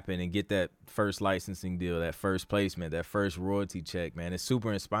it happen and get that first licensing deal, that first placement, that first royalty check, man. It's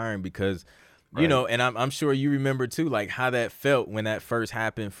super inspiring because, Right. and I'm sure you remember too, like how that felt when that first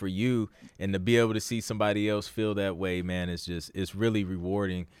happened for you, and to be able to see somebody else feel that way, man, it's really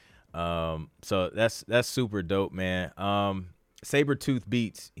rewarding. So that's super dope, man. Sabertooth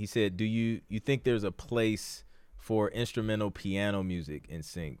Beats, he said, do you think there's a place for instrumental piano music in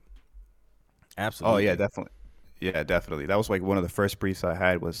sync? Oh yeah, Absolutely. definitely. Yeah, definitely. That was like one of the first briefs I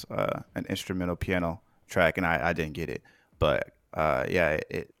had was an instrumental piano track, and I didn't get it, but yeah,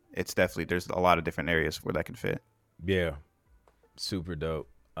 it's definitely, there's a lot of different areas where that can fit. Yeah, super dope.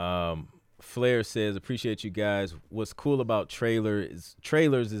 Flair says, appreciate you guys. What's cool about trailers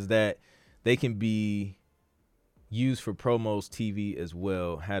is that they can be used for promos TV as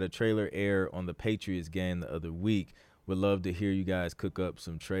well. Had a trailer air on the Patriots game the other week. Would love to hear you guys cook up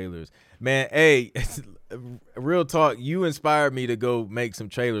some trailers. Man, hey, real talk, you inspired me to go make some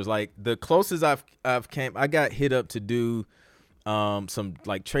trailers. Like the closest I've came, I got hit up to do some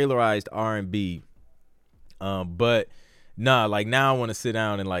like trailerized R&B. But nah, like now I want to sit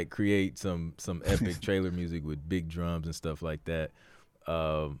down and like create some epic trailer music with big drums and stuff like that.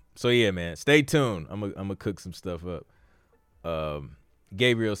 So yeah, man, stay tuned. I'm gonna cook some stuff up.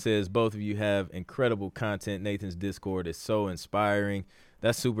 Gabriel says both of you have incredible content. Nathan's Discord is so inspiring.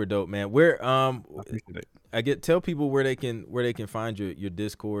 That's super dope, man. Where I appreciate it. tell people where they can find your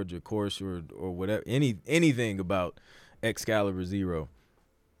Discord, your course, or whatever, anything about Excalibur Zero.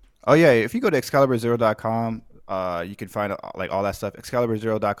 Oh yeah, if you go to excalibur0.com, you can find like all that stuff.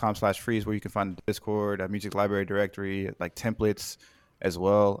 Excalibur0.com/free is where you can find the Discord, a music library directory, like templates as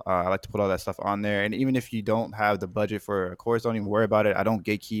well. I like to put all that stuff on there. And even if you don't have the budget for a course, don't even worry about it. I don't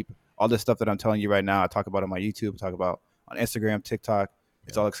gatekeep all this stuff that I'm telling you right now. I talk about on my YouTube, I talk about on Instagram, TikTok.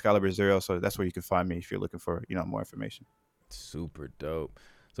 It's Yeah. all Excalibur Zero, so that's where you can find me if you're looking for more information. Super dope.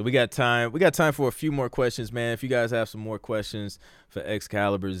 So we got time. We got time for a few more questions, man. If you guys have some more questions for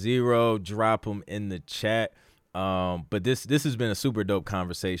Excalibur Zero, drop them in the chat. But this has been a super dope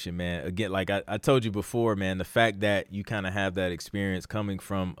conversation, man. Again, like I told you before, man, the fact that you kind of have that experience coming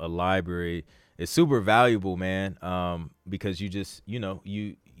from a library is super valuable, man. Because you just you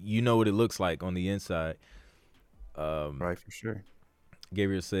know what it looks like on the inside. Right, for sure.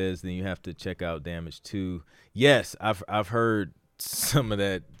 Gabriel says, then you have to check out Damage 2. Yes, I've heard some of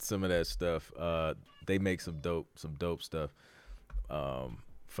that stuff. They make some dope stuff.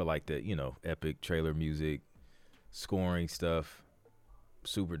 For like the, epic trailer music, scoring stuff.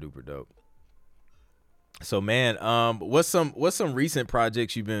 Super duper dope. So man, what's some recent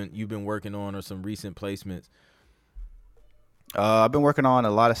projects you've been working on, or some recent placements? I've been working on a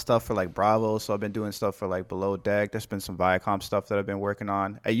lot of stuff for like Bravo, so I've been doing stuff for like Below Deck. There's been some Viacom stuff that I've been working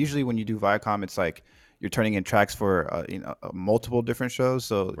on. Usually, when you do Viacom, it's like you're turning in tracks for multiple different shows.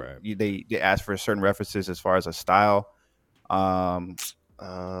 So Right. they ask for certain references as far as a style. Um,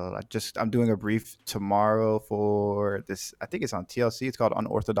 I'm doing a brief tomorrow for this. I think it's on TLC. It's called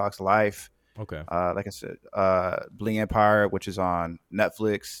Unorthodox Life. Okay. Like I said, Bling Empire, which is on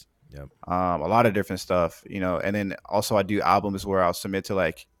Netflix. Yep. A lot of different stuff, and then also I do albums where I'll submit to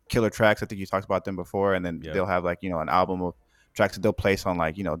like Killer Tracks. I think you talked about them before, and then Yep. they'll have like an album of tracks that they'll place on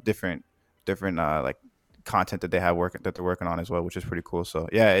like different like content that they're working on as well, which is pretty cool. So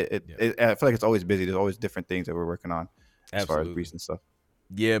yeah, Yep. I feel like it's always busy. There's always different things that we're working on as far as Absolutely. briefs and stuff.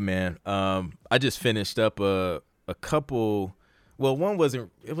 Yeah, man. I just finished up a couple. Well, one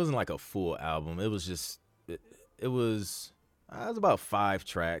wasn't. It wasn't like a full album. It was just. It was. It was about 5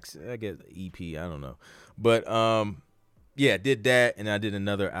 tracks. I guess EP. I don't know, but yeah, did that, and I did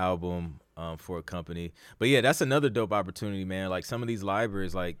another album for a company. But yeah, that's another dope opportunity, man. Like some of these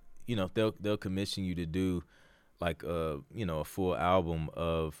libraries, like they'll commission you to do like a full album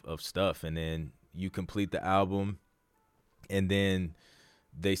of stuff, and then you complete the album, and then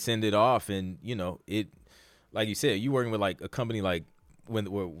they send it off, and it, like you said, you working with like a company like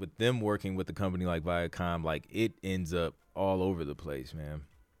with them working with a company like Viacom, like it ends up all over the place, man.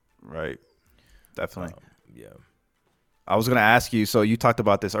 Right. Definitely. Yeah. I was going to ask you. So you talked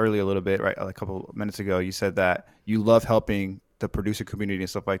about this earlier a little bit, right? A couple of minutes ago, you said that you love helping the producer community and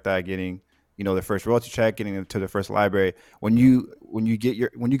stuff like that, getting their first royalty check, getting them to their first library. When you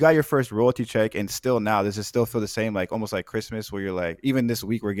got your first royalty check, and still now, does it still feel the same? Like almost like Christmas, where you're like, even this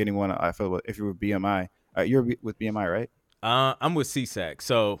week we're getting one. I feel if you were BMI, you're with BMI, right? I'm with CSAC,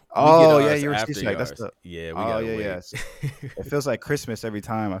 so we get Oh yeah, ours you're with after CSAC. That's yours. the. Yeah, we Oh gotta yeah, wait. yeah. It feels like Christmas every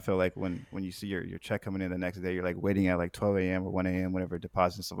time. I feel like when you see your check coming in the next day, you're like waiting at like 12 a.m. or 1 a.m. whenever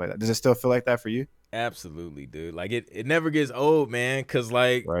deposit and stuff like that. Does it still feel like that for you? Absolutely, dude. Like it never gets old, man. Cause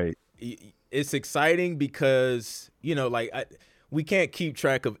like Right. it's exciting because like we can't keep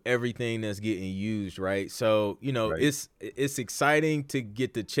track of everything that's getting used, right? So Right. it's exciting to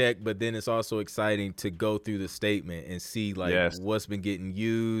get the check, but then it's also exciting to go through the statement and see like Yes. what's been getting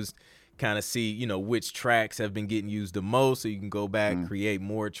used, kind of see which tracks have been getting used the most, so you can go back, Mm, create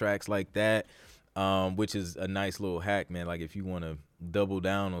more tracks like that. Which is a nice little hack, man. Like if you want to double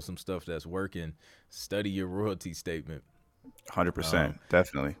down on some stuff that's working, study your royalty statement. 100%. Um,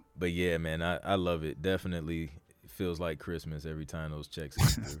 Definitely. but yeah, man, I love it. Definitely feels like Christmas every time those checks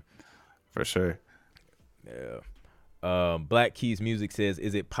come through. For sure. Yeah. Black Keys Music says,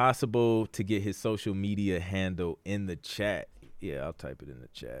 is it possible to get his social media handle in the chat? Yeah, I'll type it in the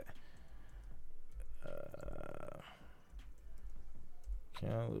chat.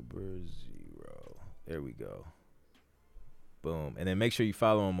 Caliber Zero. There we go. Boom. And then make sure you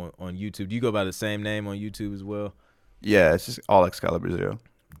follow him on YouTube. Do you go by the same name on YouTube as well? Yeah, it's just all Excalibur Zero.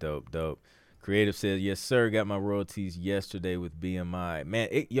 Dope, dope. Creative says, yes, sir. Got my royalties yesterday with BMI. Man,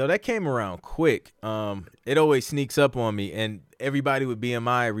 that came around quick. It always sneaks up on me. And everybody with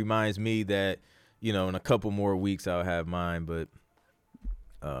BMI reminds me that, in a couple more weeks I'll have mine. But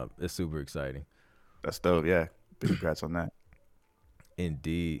it's super exciting. That's dope. Yeah. Big congrats on that.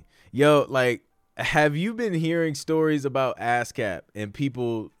 Indeed. Yo, like, have you been hearing stories about ASCAP and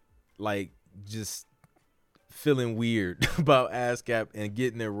people, like, just feeling weird about ASCAP and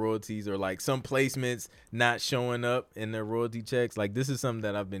getting their royalties, or like some placements not showing up in their royalty checks? Like this is something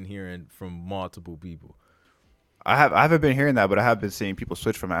that I've been hearing from multiple people. I haven't been hearing that, but I have been seeing people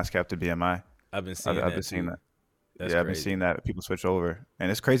switch from ASCAP to BMI. I've been seeing I've that been seeing too. that. That's Yeah, I've been crazy. seeing that people switch over, and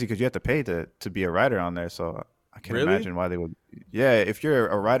it's crazy because you have to pay to be a writer on there. So I can't Really? imagine why they would. Yeah, if you're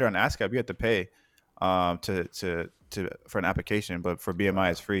a writer on ASCAP, you have to pay to for an application, but for BMI, Wow.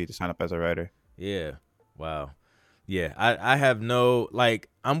 it's free to sign up as a writer. Yeah. Wow. Yeah. I have no, like,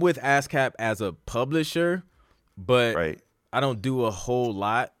 I'm with ASCAP as a publisher, but Right. I don't do a whole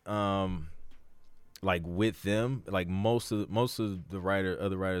lot. Like with them, like most of the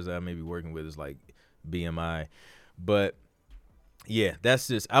other writers that I may be working with is like BMI, but yeah,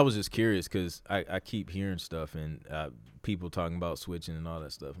 I was just curious because I keep hearing stuff and people talking about switching and all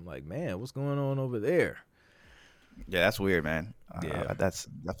that stuff. I'm like, man, what's going on over there? Yeah, that's weird, man. Yeah, That's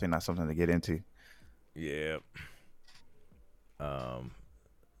definitely not something to get into. yeah.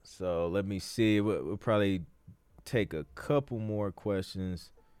 So let me see. We'll probably take a couple more questions,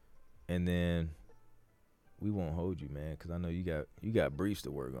 and then we won't hold you, man, because I know you got briefs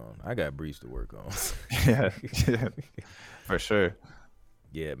to work on. I got briefs to work on. Yeah, yeah, for sure.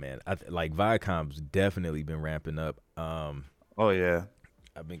 Yeah, man. Like Viacom's definitely been ramping up. Oh yeah,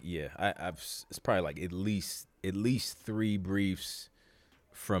 I've been, yeah. I've it's probably like at least 3 briefs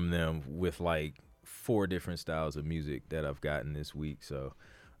from them with like 4 different styles of music that I've gotten this week. So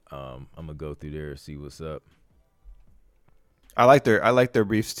I'm gonna go through there and see what's up. I like their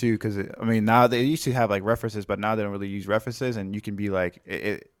briefs too because I mean now they used to have like references, but now they don't really use references, and you can be like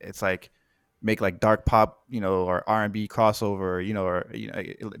it's like make like dark pop, or R&B crossover,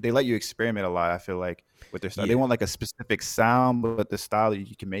 they let you experiment a lot. I feel like with their style, they Yeah. want like a specific sound, but the style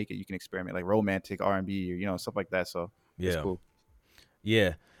you can make it, you can experiment like romantic R&B or stuff like that. So it's Yeah. cool.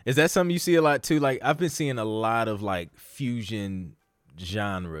 Yeah. Is that something you see a lot too? Like I've been seeing a lot of like fusion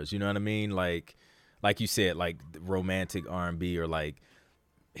genres, you know what I mean? Like you said, like romantic R&B or like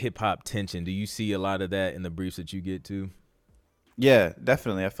hip hop tension. Do you see a lot of that in the briefs that you get to? Yeah,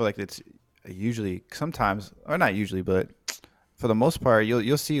 definitely. I feel like it's usually sometimes, or not usually, but for the most part,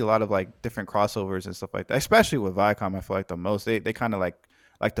 you'll see a lot of like different crossovers and stuff like that. Especially with Viacom, I feel like the most they kind of like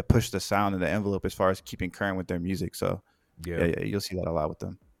to push the sound and the envelope as far as keeping current with their music. So Yeah. yeah, you'll see that a lot with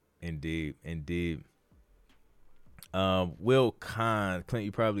them. Indeed. Indeed. Will Khan, Clint,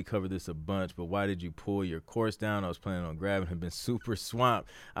 you probably covered this a bunch, but why did you pull your course down? I was planning on grabbing him, been super swamped.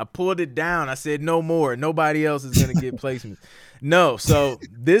 I pulled it down. I said no more. Nobody else is gonna get placements. No, so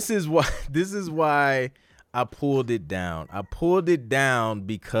this is why I pulled it down. I pulled it down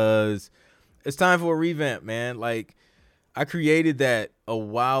because it's time for a revamp, man. Like I created that a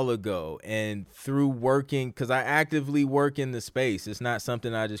while ago, and through working, because I actively work in the space. It's not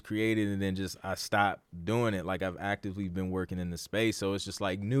something I just created and then just I stopped doing it. Like I've actively been working in the space, so it's just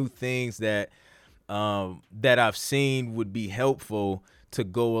like new things that I've seen would be helpful to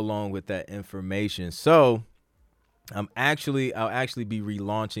go along with that information. So I'll actually be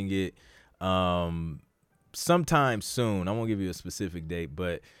relaunching it sometime soon. I won't give you a specific date,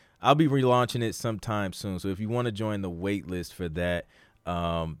 but I'll be relaunching it sometime soon. So if you want to join the wait list for that,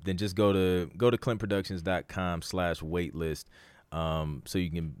 then just go to clintproductions.com/waitlist, so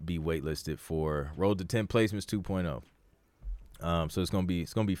you can be waitlisted for Road to 10 Placements 2.0. So it's gonna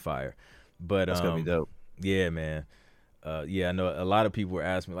be fire. But That's gonna be dope. yeah, man. Yeah, I know a lot of people were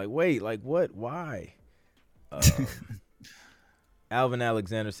asking me like, wait, like what? Why? Alvin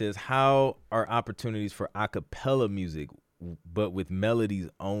Alexander says, how are opportunities for a cappella music, but with melodies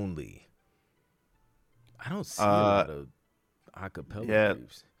only? I don't see a Uh, lot of a cappella yeah,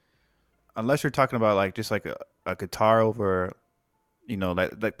 briefs. unless you're talking about like just like a guitar over,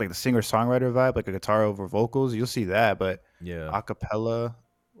 like the singer songwriter vibe, like a guitar over vocals, you'll see that. But Yeah, acapella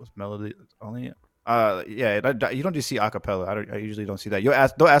with melody only. Yeah, you don't just see acapella. I usually don't see that.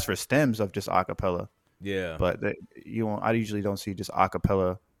 They'll ask for stems of just acapella, yeah. but you won't. I usually don't see just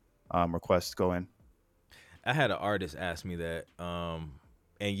acapella requests go in. I had an artist ask me that, and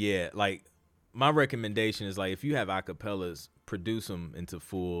yeah, like my recommendation is like if you have acapellas, produce them into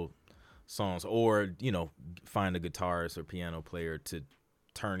full songs, or find a guitarist or piano player to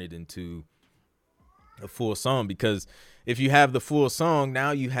turn it into a full song. Because if you have the full song,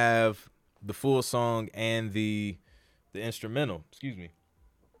 now you have the full song and the instrumental. Excuse me.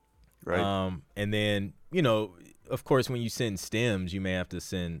 Right. And then of course, when you send stems, you may have to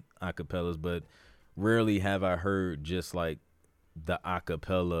send acapellas, but rarely have I heard just like the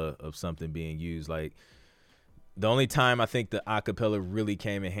acapella of something being used. Like the only time I think the acapella really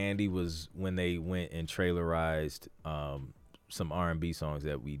came in handy was when they went and trailerized some R&B songs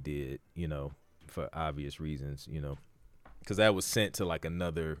that we did, for obvious reasons, because that was sent to like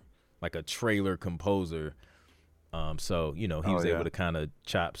a trailer composer. So he Oh was able yeah. to kind of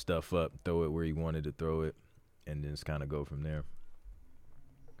chop stuff up, throw it where he wanted to throw it, and then just kind of go from there.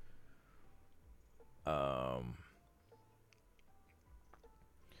 Um,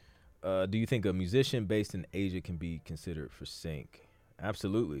 do you think a musician based in Asia can be considered for sync?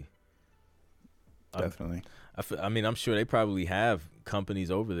 Absolutely. Um, Definitely. I mean, I'm sure they probably have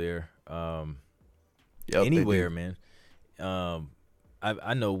companies over there. Yep, they Anywhere, do. man.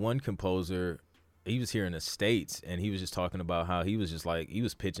 I know one composer. He was here in the States, and he was just talking about how he was just like he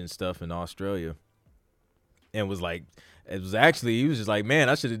was pitching stuff in Australia, and was like, it was actually he was just like, man,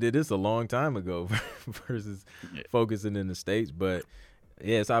 I should have did this a long time ago versus Yeah. focusing in the States. But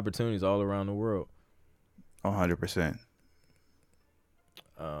yeah, it's opportunities all around the world. 100%.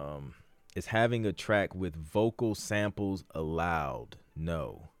 Is having a track with vocal samples allowed?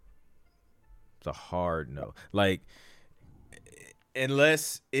 No. It's a hard no. Like,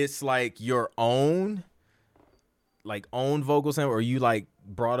 unless it's like your own, like own vocal sample, or you like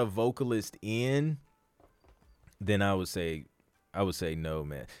brought a vocalist in, then I would say no,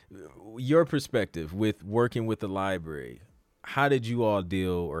 man. Your perspective with working with the library, how did you all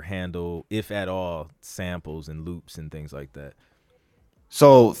deal or handle, if at all, samples and loops and things like that?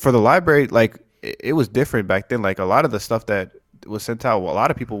 So for the library, like it was different back then. Like a lot of the stuff that was sent out, well, a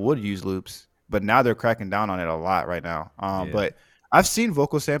lot of people would use loops, but now they're cracking down on it a lot right now. Yeah. But I've seen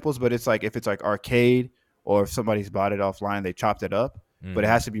vocal samples, but it's like if it's like arcade or if somebody's bought it offline, they chopped it up, but it Mm-hmm.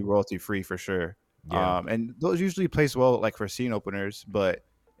 has to be royalty free for sure. Yeah. And those usually place well like for scene openers, but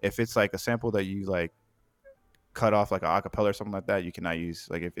If it's like a sample that you like cut off like a acapella or something like that, you cannot use,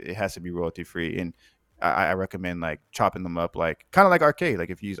 like, if it has to be royalty free. And I recommend like chopping them up, like kind of like Arcade. Like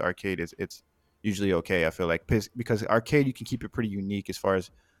if you use Arcade, it's usually okay. I feel like because Arcade, you can keep it pretty unique as far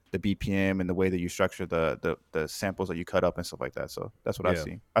as the BPM and the way that you structure the samples that you cut up and stuff like that. So that's what I've Yeah.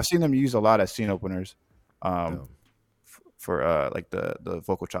 seen. I've seen them use a lot as scene openers, Yeah. for like the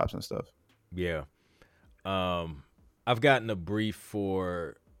vocal chops and stuff. Yeah. I've gotten a brief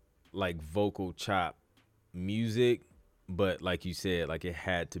for like vocal chop music, but like you said, like it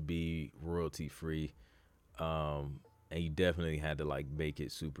had to be royalty free. And you definitely had to like make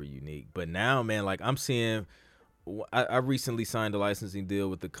it super unique. But now, man, like I'm seeing, I recently signed a licensing deal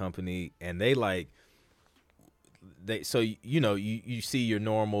with the company, and so you see your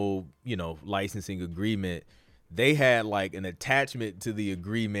normal, licensing agreement. They had like an attachment to the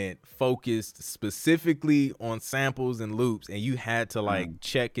agreement focused specifically on samples and loops, and you had to like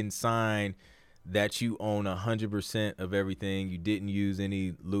check and sign that you own 100% of everything. You didn't use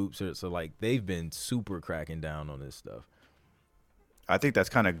any loops, so like they've been super cracking down on this stuff. I think that's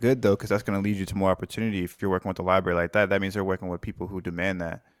kind of good though, because that's going to lead you to more opportunity. If you're working with a library like that, that means they're working with people who demand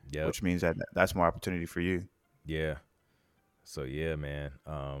that, Yep. which means that that's more opportunity for you. Yeah. So yeah, man.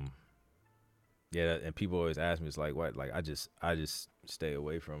 Yeah, and people always ask me, it's like, what? Like I just stay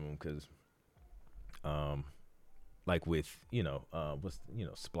away from them because, like with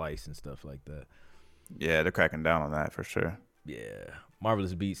Splice and stuff like that. Yeah, they're cracking down on that for sure. Yeah.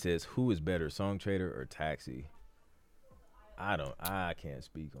 Marvelous Beat says, who is better, Song Trader or Taxi? I can't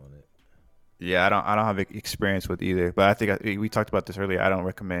speak on it. Yeah, I don't have experience with either, but I think we talked about this earlier. I don't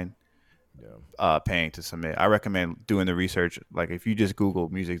recommend paying to submit. I recommend doing the research. Like if you just Google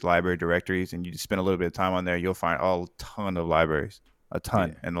music library directories and you just spend a little bit of time on there, you'll find a ton of libraries, a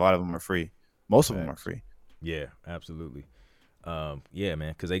ton, and a lot of them are free. Most of them are free. Yeah, absolutely. Yeah,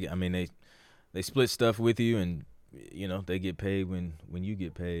 man, because they split stuff with you, and they get paid when you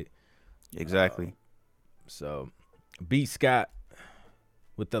get paid. Exactly. So, B. Scott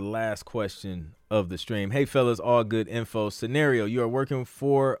with the last question of the stream. Hey, fellas, all good info. Scenario: you are working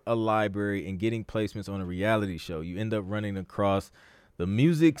for a library and getting placements on a reality show. You end up running across the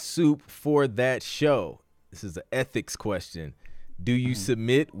music soup for that show. This is an ethics question. Do you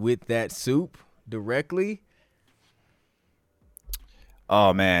submit with that soup directly?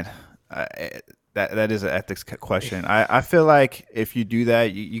 Oh man, that is an ethics question. I feel like if you do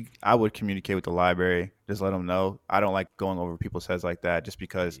that, I would communicate with the library. Just let them know. I don't like going over people's heads like that, just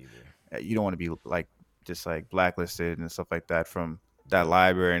because you don't want to be like just like blacklisted and stuff like that from that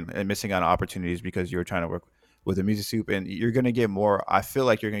library and missing out on opportunities because you're trying to work with the music soup. And you're gonna get more. I feel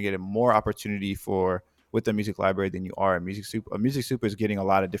like you're gonna get more opportunity with the music library than you are a music soup. A music soup is getting a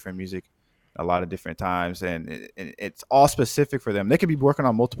lot of different music a lot of different times, and it's all specific for them. They could be working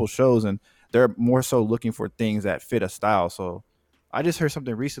on multiple shows, and they're more so looking for things that fit a style. So I just heard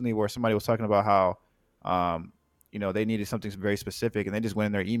something recently where somebody was talking about how they needed something very specific, and they just went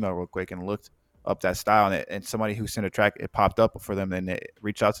in their email real quick and looked up that style, and somebody who sent a track, it popped up for them, and they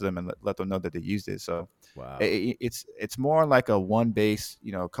reached out to them and let them know that they used it. So wow, it's more like a one base,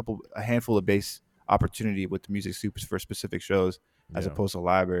 a handful of base opportunity with the music soups for specific shows, as opposed to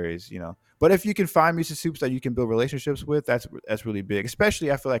libraries, But if you can find music soups that you can build relationships with, that's really big.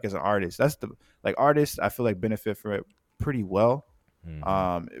 Especially I feel like as an artist, artists I feel like benefit from it pretty well.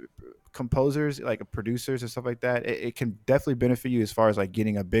 Composers, like producers and stuff like that, it can definitely benefit you as far as like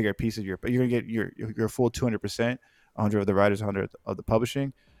getting a bigger piece of you're gonna get your full 200%, 100 of the writers, 100 of the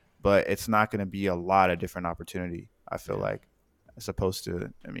publishing, but it's not gonna be a lot of different opportunity. I feel like, as opposed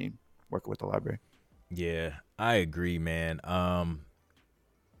to, working with the library. Yeah, I agree, man.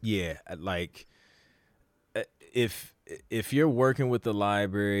 Yeah, like if you're working with the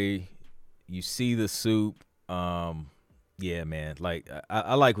library, you see the soup, yeah, man. Like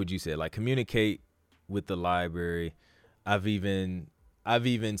I like what you said. Like communicate with the library. I've even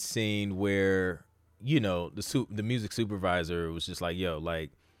seen where the music supervisor was just like, yo,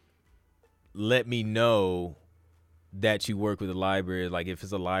 like let me know that you work with a library, like if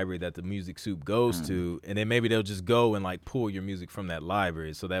it's a library that the music soup goes to, and then maybe they'll just go and like pull your music from that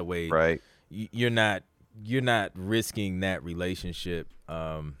library, so that way you're not risking that relationship.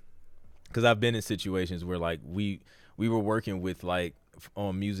 Because I've been in situations where like we were working with like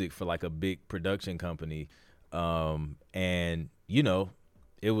on music for like a big production company, and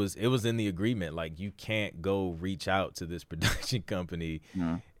it was in the agreement, like you can't go reach out to this production company.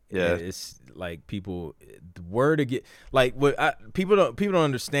 Yeah, it's like people, the word to get like people don't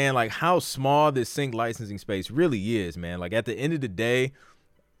understand like how small this sync licensing space really is, man. Like at the end of the day,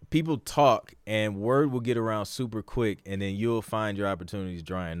 people talk and word will get around super quick, and then you'll find your opportunities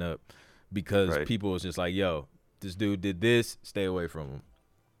drying up because people was just like, yo, this dude did this, stay away from him.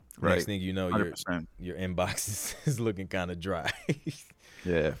 Next thing you know, your inbox is looking kind of dry.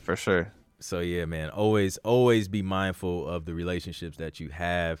 Yeah, for sure. So yeah, man, always be mindful of the relationships that you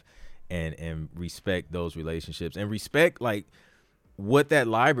have and respect those relationships and respect like what that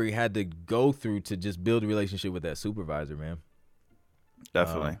library had to go through to just build a relationship with that supervisor, man.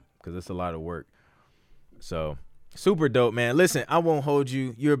 Definitely. Because it's a lot of work. So super dope, man. Listen, I won't hold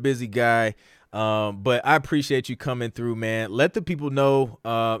you. You're a busy guy. But I appreciate you coming through, man. Let the people know,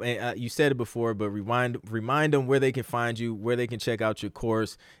 and you said it before, but remind them where they can find you, where they can check out your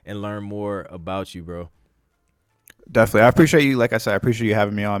course and learn more about you, bro. Definitely. I appreciate you. Like I said, I appreciate you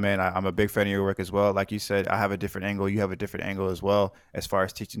having me on, man. I'm a big fan of your work as well. Like you said, I have a different angle. You have a different angle as well as far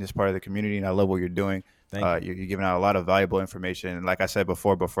as teaching this part of the community, and I love what you're doing. Thank you. You're giving out a lot of valuable information. And like I said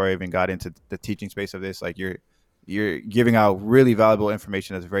before I even got into the teaching space of this, like you're giving out really valuable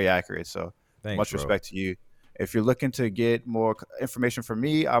information that's very accurate. So much respect to you. If you're looking to get more information from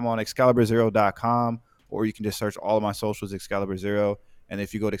me, I'm on ExcaliburZero.com, or you can just search all of my socials, Excalibur Zero. And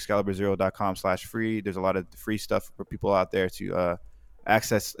if you go to ExcaliburZero.com/free, there's a lot of free stuff for people out there to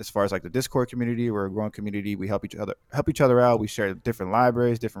access as far as like the Discord community. We're a growing community. We help each other out. We share different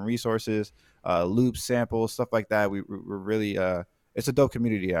libraries, different resources, loops, samples, stuff like that. We're really it's a dope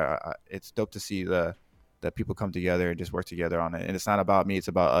community. It's dope to see the people come together and just work together on it. And it's not about me, it's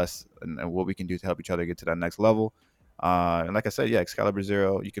about us and what we can do to help each other get to that next level. And like I said, yeah, Excalibur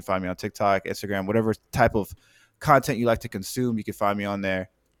Zero. You can find me on TikTok, Instagram, whatever type of content you like to consume, you can find me on there.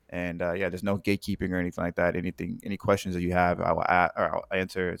 And yeah, there's no gatekeeping or anything like that. Any questions that you have, I'll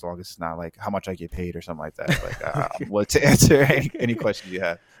answer, as long as it's not like how much I get paid or something like that. Like I'm willing to answer any questions you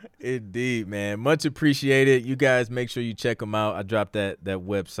have. Indeed, man. Much appreciated. You guys make sure you check them out. I dropped that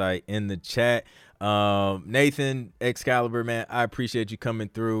website in the chat. Nathan, Excalibur, man, I appreciate you coming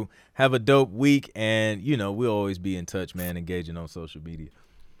through. Have a dope week, and we'll always be in touch, man, engaging on social media.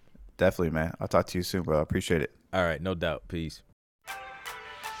 Definitely, man. I'll talk to you soon, bro. I appreciate it. All right, no doubt. Peace.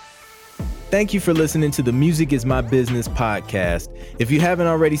 Thank you for listening to the Music is My Business podcast. If you haven't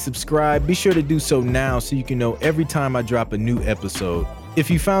already subscribed, be sure to do so now so you can know every time I drop a new episode. If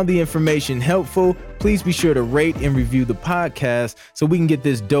you found the information helpful, please be sure to rate and review the podcast so we can get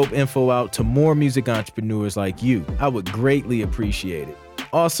this dope info out to more music entrepreneurs like you. I would greatly appreciate it.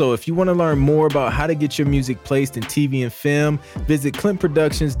 Also, if you want to learn more about how to get your music placed in TV and film, visit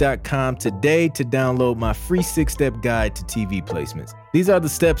clintproductions.com today to download my free 6-step guide to TV placements. These are the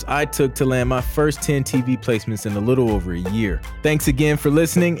steps I took to land my first 10 TV placements in a little over a year. Thanks again for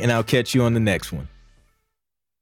listening, and I'll catch you on the next one.